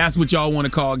 If that's what y'all want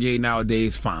to call gay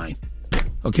nowadays, fine.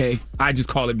 Okay? I just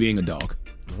call it being a dog.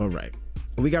 All right.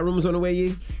 We got rumors on the way,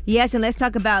 Yee? Yes, and let's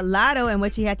talk about Lotto and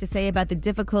what she had to say about the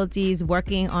difficulties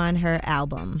working on her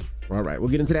album. All right, we'll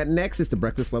get into that next. It's The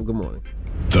Breakfast Club. Good morning.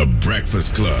 The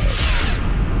Breakfast Club.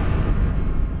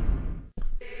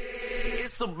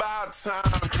 It's about time.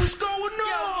 What's going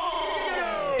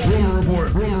on? Rumor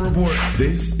report. Report.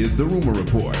 This is the Rumor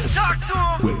Report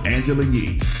with Angela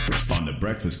Yee on The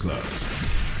Breakfast Club.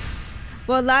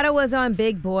 Well, Lotto was on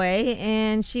Big Boy,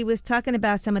 and she was talking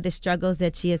about some of the struggles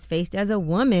that she has faced as a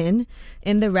woman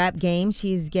in the rap game.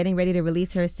 She's getting ready to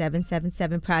release her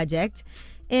 777 project,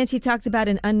 and she talked about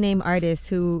an unnamed artist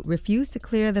who refused to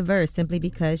clear the verse simply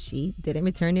because she didn't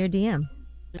return their DM.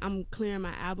 I'm clearing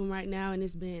my album right now, and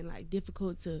it's been like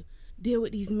difficult to deal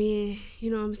with these men. You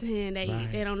know what I'm saying?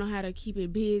 They don't know how to keep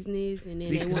it business, and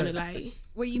then they want to like.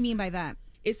 What do you mean by that?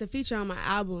 It's a feature on my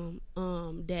album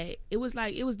that it was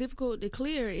difficult to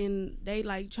clear, and they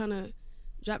like trying to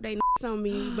drop their on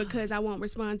me because I won't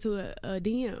respond to a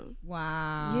DM.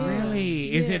 Wow. Yeah.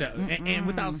 Really? Is it and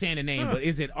without saying the name, but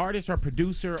is it artist or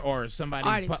producer or somebody?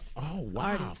 Artist. Oh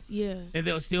wow. Artist. Yeah. And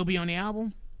they'll still be on the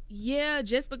album? Yeah,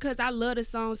 just because I love the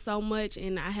song so much,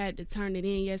 and I had to turn it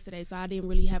in yesterday, so I didn't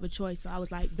really have a choice. So I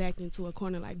was like backed into a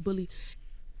corner like bully.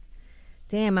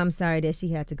 Damn, I'm sorry that she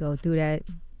had to go through that.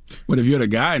 But if you're the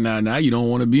guy now you don't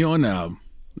want to be on the album,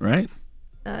 right?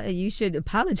 You should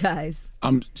apologize.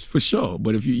 For sure.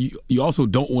 But if you also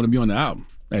don't want to be on the album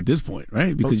at this point,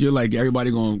 right? Because you're like,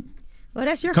 everybody going to well,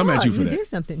 that's your come fault. at you for that. Did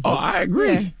something. Oh, I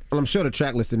agree. Yeah. Well, I'm sure the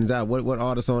track listing is out. What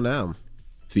artists on the album?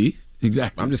 See?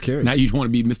 Exactly. I'm just curious. Now you want to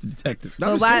be Mr. Detective.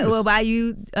 Well, why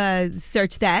you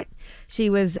search that? She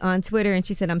was on Twitter and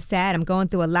she said, I'm sad. I'm going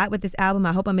through a lot with this album.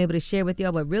 I hope I'm able to share with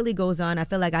y'all what really goes on. I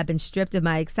feel like I've been stripped of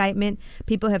my excitement.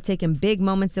 People have taken big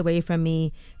moments away from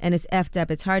me, and it's effed up.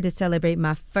 It's hard to celebrate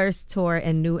my first tour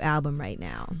and new album right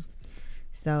now.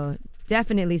 So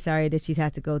definitely sorry that she's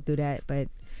had to go through that. But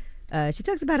she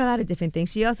talks about a lot of different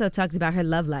things. She also talks about her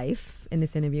love life in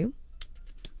this interview.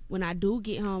 When I do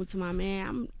get home to my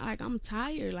man, I'm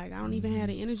tired. Like I don't even have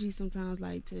the energy sometimes,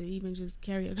 like to even just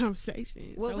carry a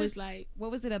conversation. It's like,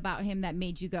 what was it about him that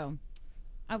made you go,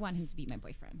 I want him to be my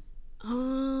boyfriend?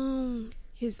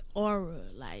 His aura,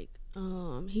 like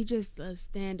he just a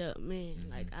stand-up man.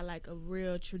 Like I like a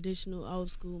real traditional old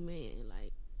school man.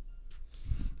 Like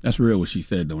that's real what she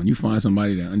said though. When you find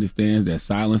somebody that understands that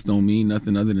silence don't mean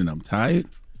nothing other than I'm tired.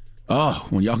 Oh,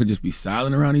 when y'all could just be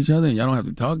silent around each other and y'all don't have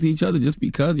to talk to each other just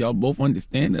because y'all both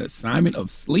understand the assignment of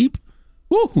sleep.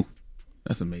 Woo!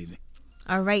 That's amazing.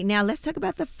 All right, now let's talk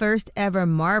about the first ever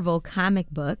Marvel comic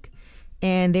book.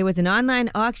 And there was an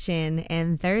online auction,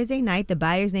 and Thursday night, the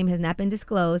buyer's name has not been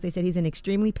disclosed. They said he's an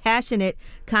extremely passionate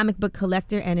comic book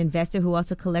collector and investor who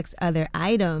also collects other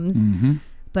items. Mm-hmm.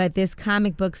 But this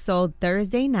comic book sold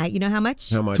Thursday night. You know how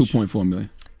much? How much? $2.4 million.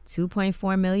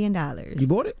 $2.4 million. You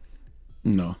bought it?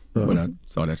 No, but I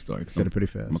saw that story. Said it pretty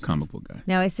fast. I'm a comic book guy.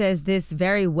 Now it says this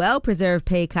very well-preserved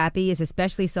paid copy is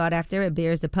especially sought after. It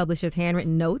bears the publisher's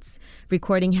handwritten notes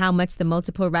recording how much the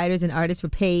multiple writers and artists were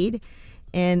paid.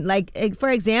 And like,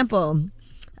 for example,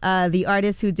 the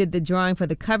artist who did the drawing for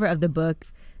the cover of the book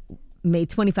made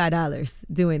 $25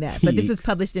 doing that. But this was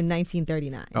published in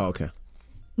 1939. Oh, okay.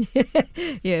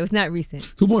 Yeah, it was not recent.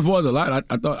 2.4 is a lot.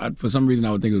 I thought for some reason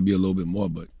I would think it would be a little bit more,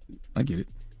 but I get it.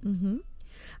 Mm-hmm.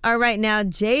 All right, now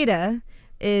Jada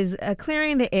is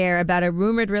clearing the air about a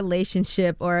rumored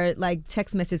relationship or like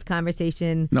text message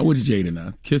conversation. Now, what's Jada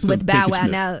now? Kiss with Bow Pinkett Wow.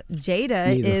 Smith. Now,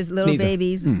 Jada is Lil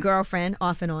Baby's girlfriend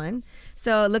off and on.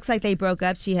 So it looks like they broke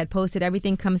up. She had posted,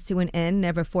 everything comes to an end.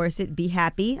 Never force it. Be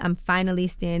happy. I'm finally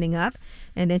standing up.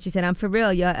 And then she said, I'm for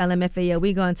real, y'all. LMFAO,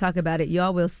 we going to talk about it.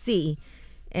 Y'all will see.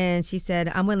 And she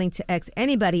said, I'm willing to X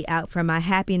anybody out for my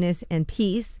happiness and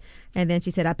peace. And then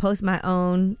she said, I post my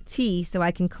own tea so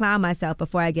I can clown myself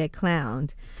before I get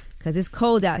clowned because it's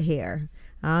cold out here.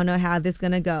 I don't know how this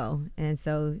going to go. And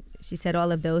so she said all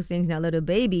of those things. Now, Little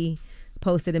Baby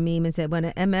posted a meme and said, when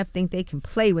an MF think they can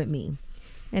play with me.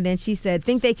 And then she said,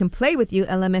 think they can play with you,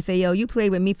 LMFAO. You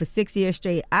played with me for 6 years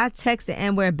straight. I text the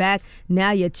N-word back.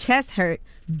 Now your chest hurt.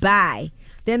 Bye.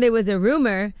 Then there was a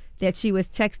rumor that she was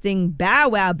texting Bow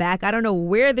Wow back. I don't know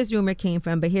where this rumor came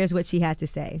from, but here's what she had to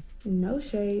say. No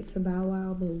shade to Bow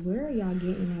Wow, but where are y'all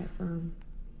getting that from?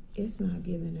 It's not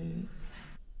giving that.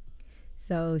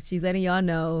 So she's letting y'all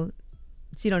know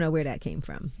she don't know where that came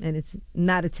from. And it's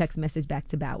not a text message back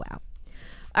to Bow Wow.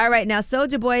 All right, now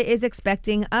Soulja Boy is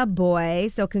expecting a boy,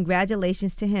 so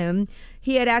congratulations to him.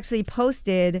 He had actually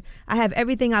posted, I have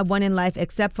everything I want in life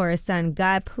except for a son.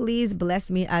 God, please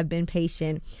bless me. I've been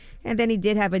patient. And then he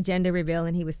did have a gender reveal,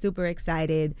 and he was super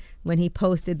excited when he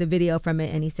posted the video from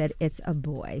it, and he said it's a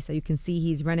boy. So you can see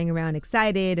he's running around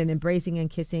excited and embracing and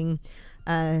kissing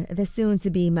the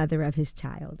soon-to-be mother of his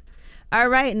child. All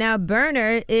right, now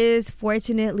Burner is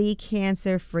fortunately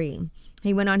cancer-free.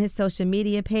 He went on his social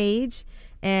media page,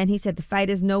 And he said the fight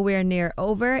is nowhere near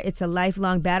over. It's a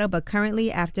lifelong battle, but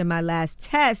currently, after my last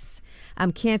tests,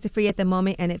 I'm cancer-free at the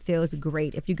moment, and it feels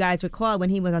great. If you guys recall, when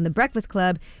he was on The Breakfast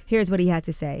Club, here's what he had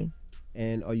to say.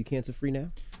 And are you cancer-free now?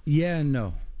 Yeah and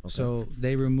no. Okay. So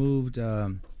they removed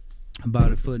about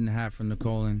 1.5 feet from the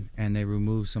colon, and they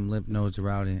removed some lymph nodes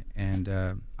around it, and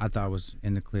I thought it was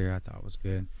in the clear. I thought it was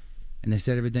good. And they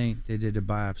said everything, they did a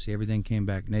biopsy, everything came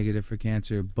back negative for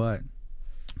cancer, but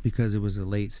because it was a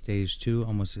late stage 2,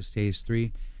 almost a stage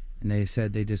 3, and they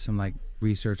said they did some like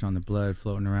research on the blood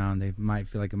floating around. They might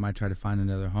feel like it might try to find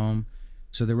another home.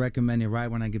 So they're recommending right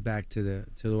when I get back to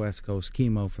the West Coast,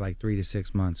 chemo for like 3 to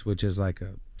 6 months, which is like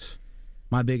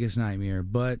my biggest nightmare.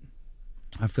 But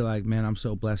I feel like, man, I'm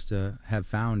so blessed to have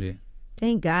found it.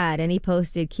 Thank God. And he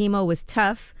posted, chemo was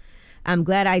tough. I'm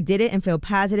glad I did it and feel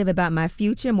positive about my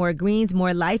future. More greens,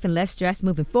 more life, and less stress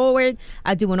moving forward.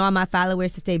 I do want all my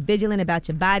followers to stay vigilant about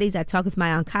your bodies. I talked with my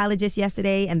oncologist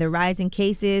yesterday, and the rise in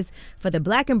cases for the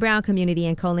Black and brown community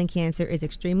in colon cancer is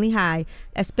extremely high,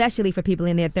 especially for people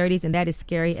in their 30s, and that is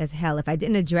scary as hell. If I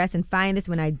didn't address and find this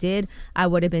when I did, I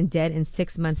would have been dead in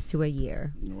 6 months to a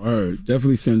year. Word.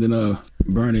 Definitely sending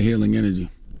burning healing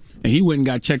energy. And he went and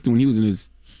got checked when he was in his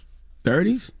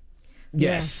 30s?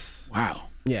 Yes. Wow.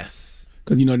 Yes.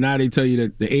 Because, now they tell you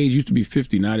that the age used to be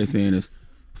 50. Now they're saying it's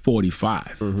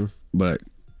 45. Mm-hmm. But,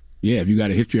 yeah, if you got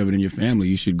a history of it in your family,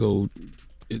 you should go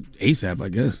ASAP, I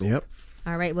guess. Yep.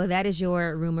 All right. Well, that is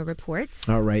your rumor report.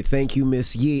 All right. Thank you,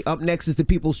 Miss Yee. Up next is the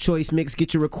People's Choice Mix.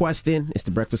 Get your request in. It's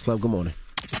The Breakfast Club. Good morning.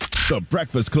 The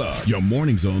Breakfast Club. Your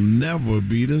mornings will never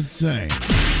be the same.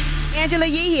 Angela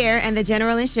Yee here, and the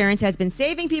General Insurance has been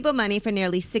saving people money for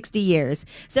nearly 60 years.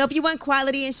 So if you want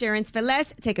quality insurance for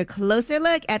less, take a closer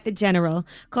look at The General.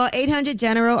 Call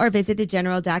 800-GENERAL or visit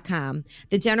thegeneral.com.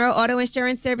 The General Auto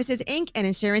Insurance Services, Inc., an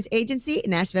insurance agency,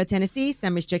 Nashville, Tennessee.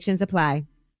 Some restrictions apply.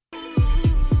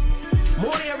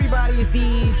 Morning, everybody. It's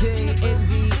DJ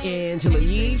Envy, Angela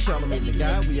Yee, Charlamagne the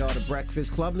Guy. We are The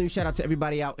Breakfast Club. Let me shout out to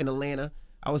everybody out in Atlanta.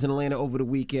 I was in Atlanta over the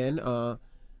weekend.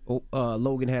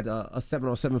 Logan had a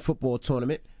 7-on-7 football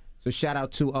tournament. So shout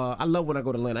out to, I love when I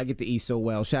go to Atlanta. I get to eat so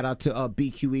well. Shout out to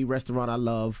BQE restaurant I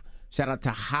love. Shout out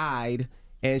to Hyde.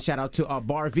 And shout out to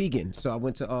Bar Vegan. So I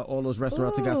went to all those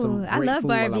restaurants and got some great food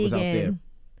Bar while I was out there.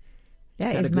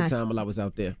 That had is a good time while I was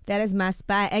out there. That is my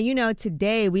spot. And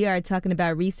today we are talking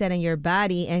about resetting your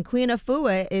body. And Queen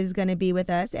Afua is going to be with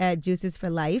us at Juices for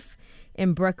Life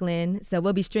in Brooklyn. So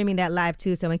we'll be streaming that live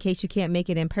too. So in case you can't make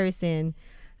it in person,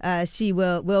 she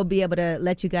will be able to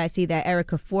let you guys see that.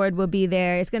 Erica Ford will be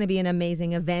there. It's going to be an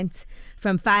amazing event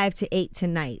from 5 to 8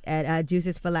 tonight at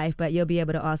Juices for Life. But you'll be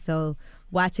able to also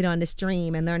watch it on the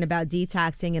stream and learn about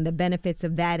detoxing and the benefits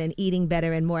of that and eating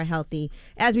better and more healthy,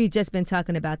 as we've just been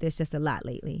talking about this just a lot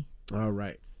lately. All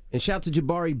right. And shout out to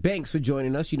Jabari Banks for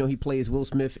joining us. He plays Will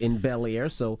Smith in Bel Air,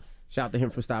 so shout out to him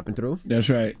for stopping through. That's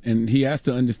right. And he has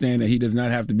to understand that he does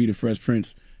not have to be the Fresh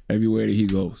Prince everywhere that he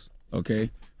goes,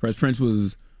 okay? Fresh Prince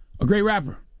was a great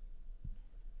rapper.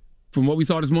 From what we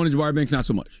saw this morning, Jabari Banks, not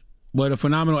so much. But a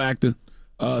phenomenal actor.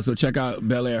 So check out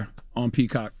Bel Air on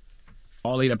Peacock.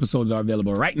 All 8 episodes are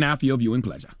available right now for your viewing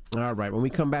pleasure. All right. When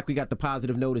we come back, we got the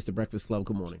positive notice, The Breakfast Club.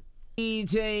 Good morning.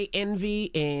 DJ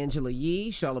Envy, Angela Yee,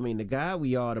 Charlamagne the Guy.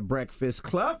 We are The Breakfast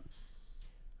Club.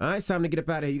 All right, it's time to get up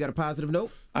out of here. You got a positive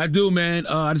note? I do, man.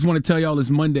 I just want to tell y'all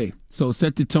it's Monday. So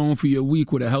set the tone for your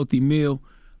week with a healthy meal,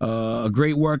 a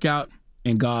great workout,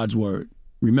 and God's word.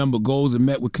 Remember, goals are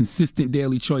met with consistent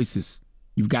daily choices.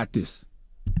 You've got this.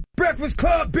 Breakfast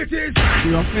Club, bitches!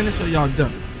 Y'all finished or y'all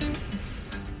done?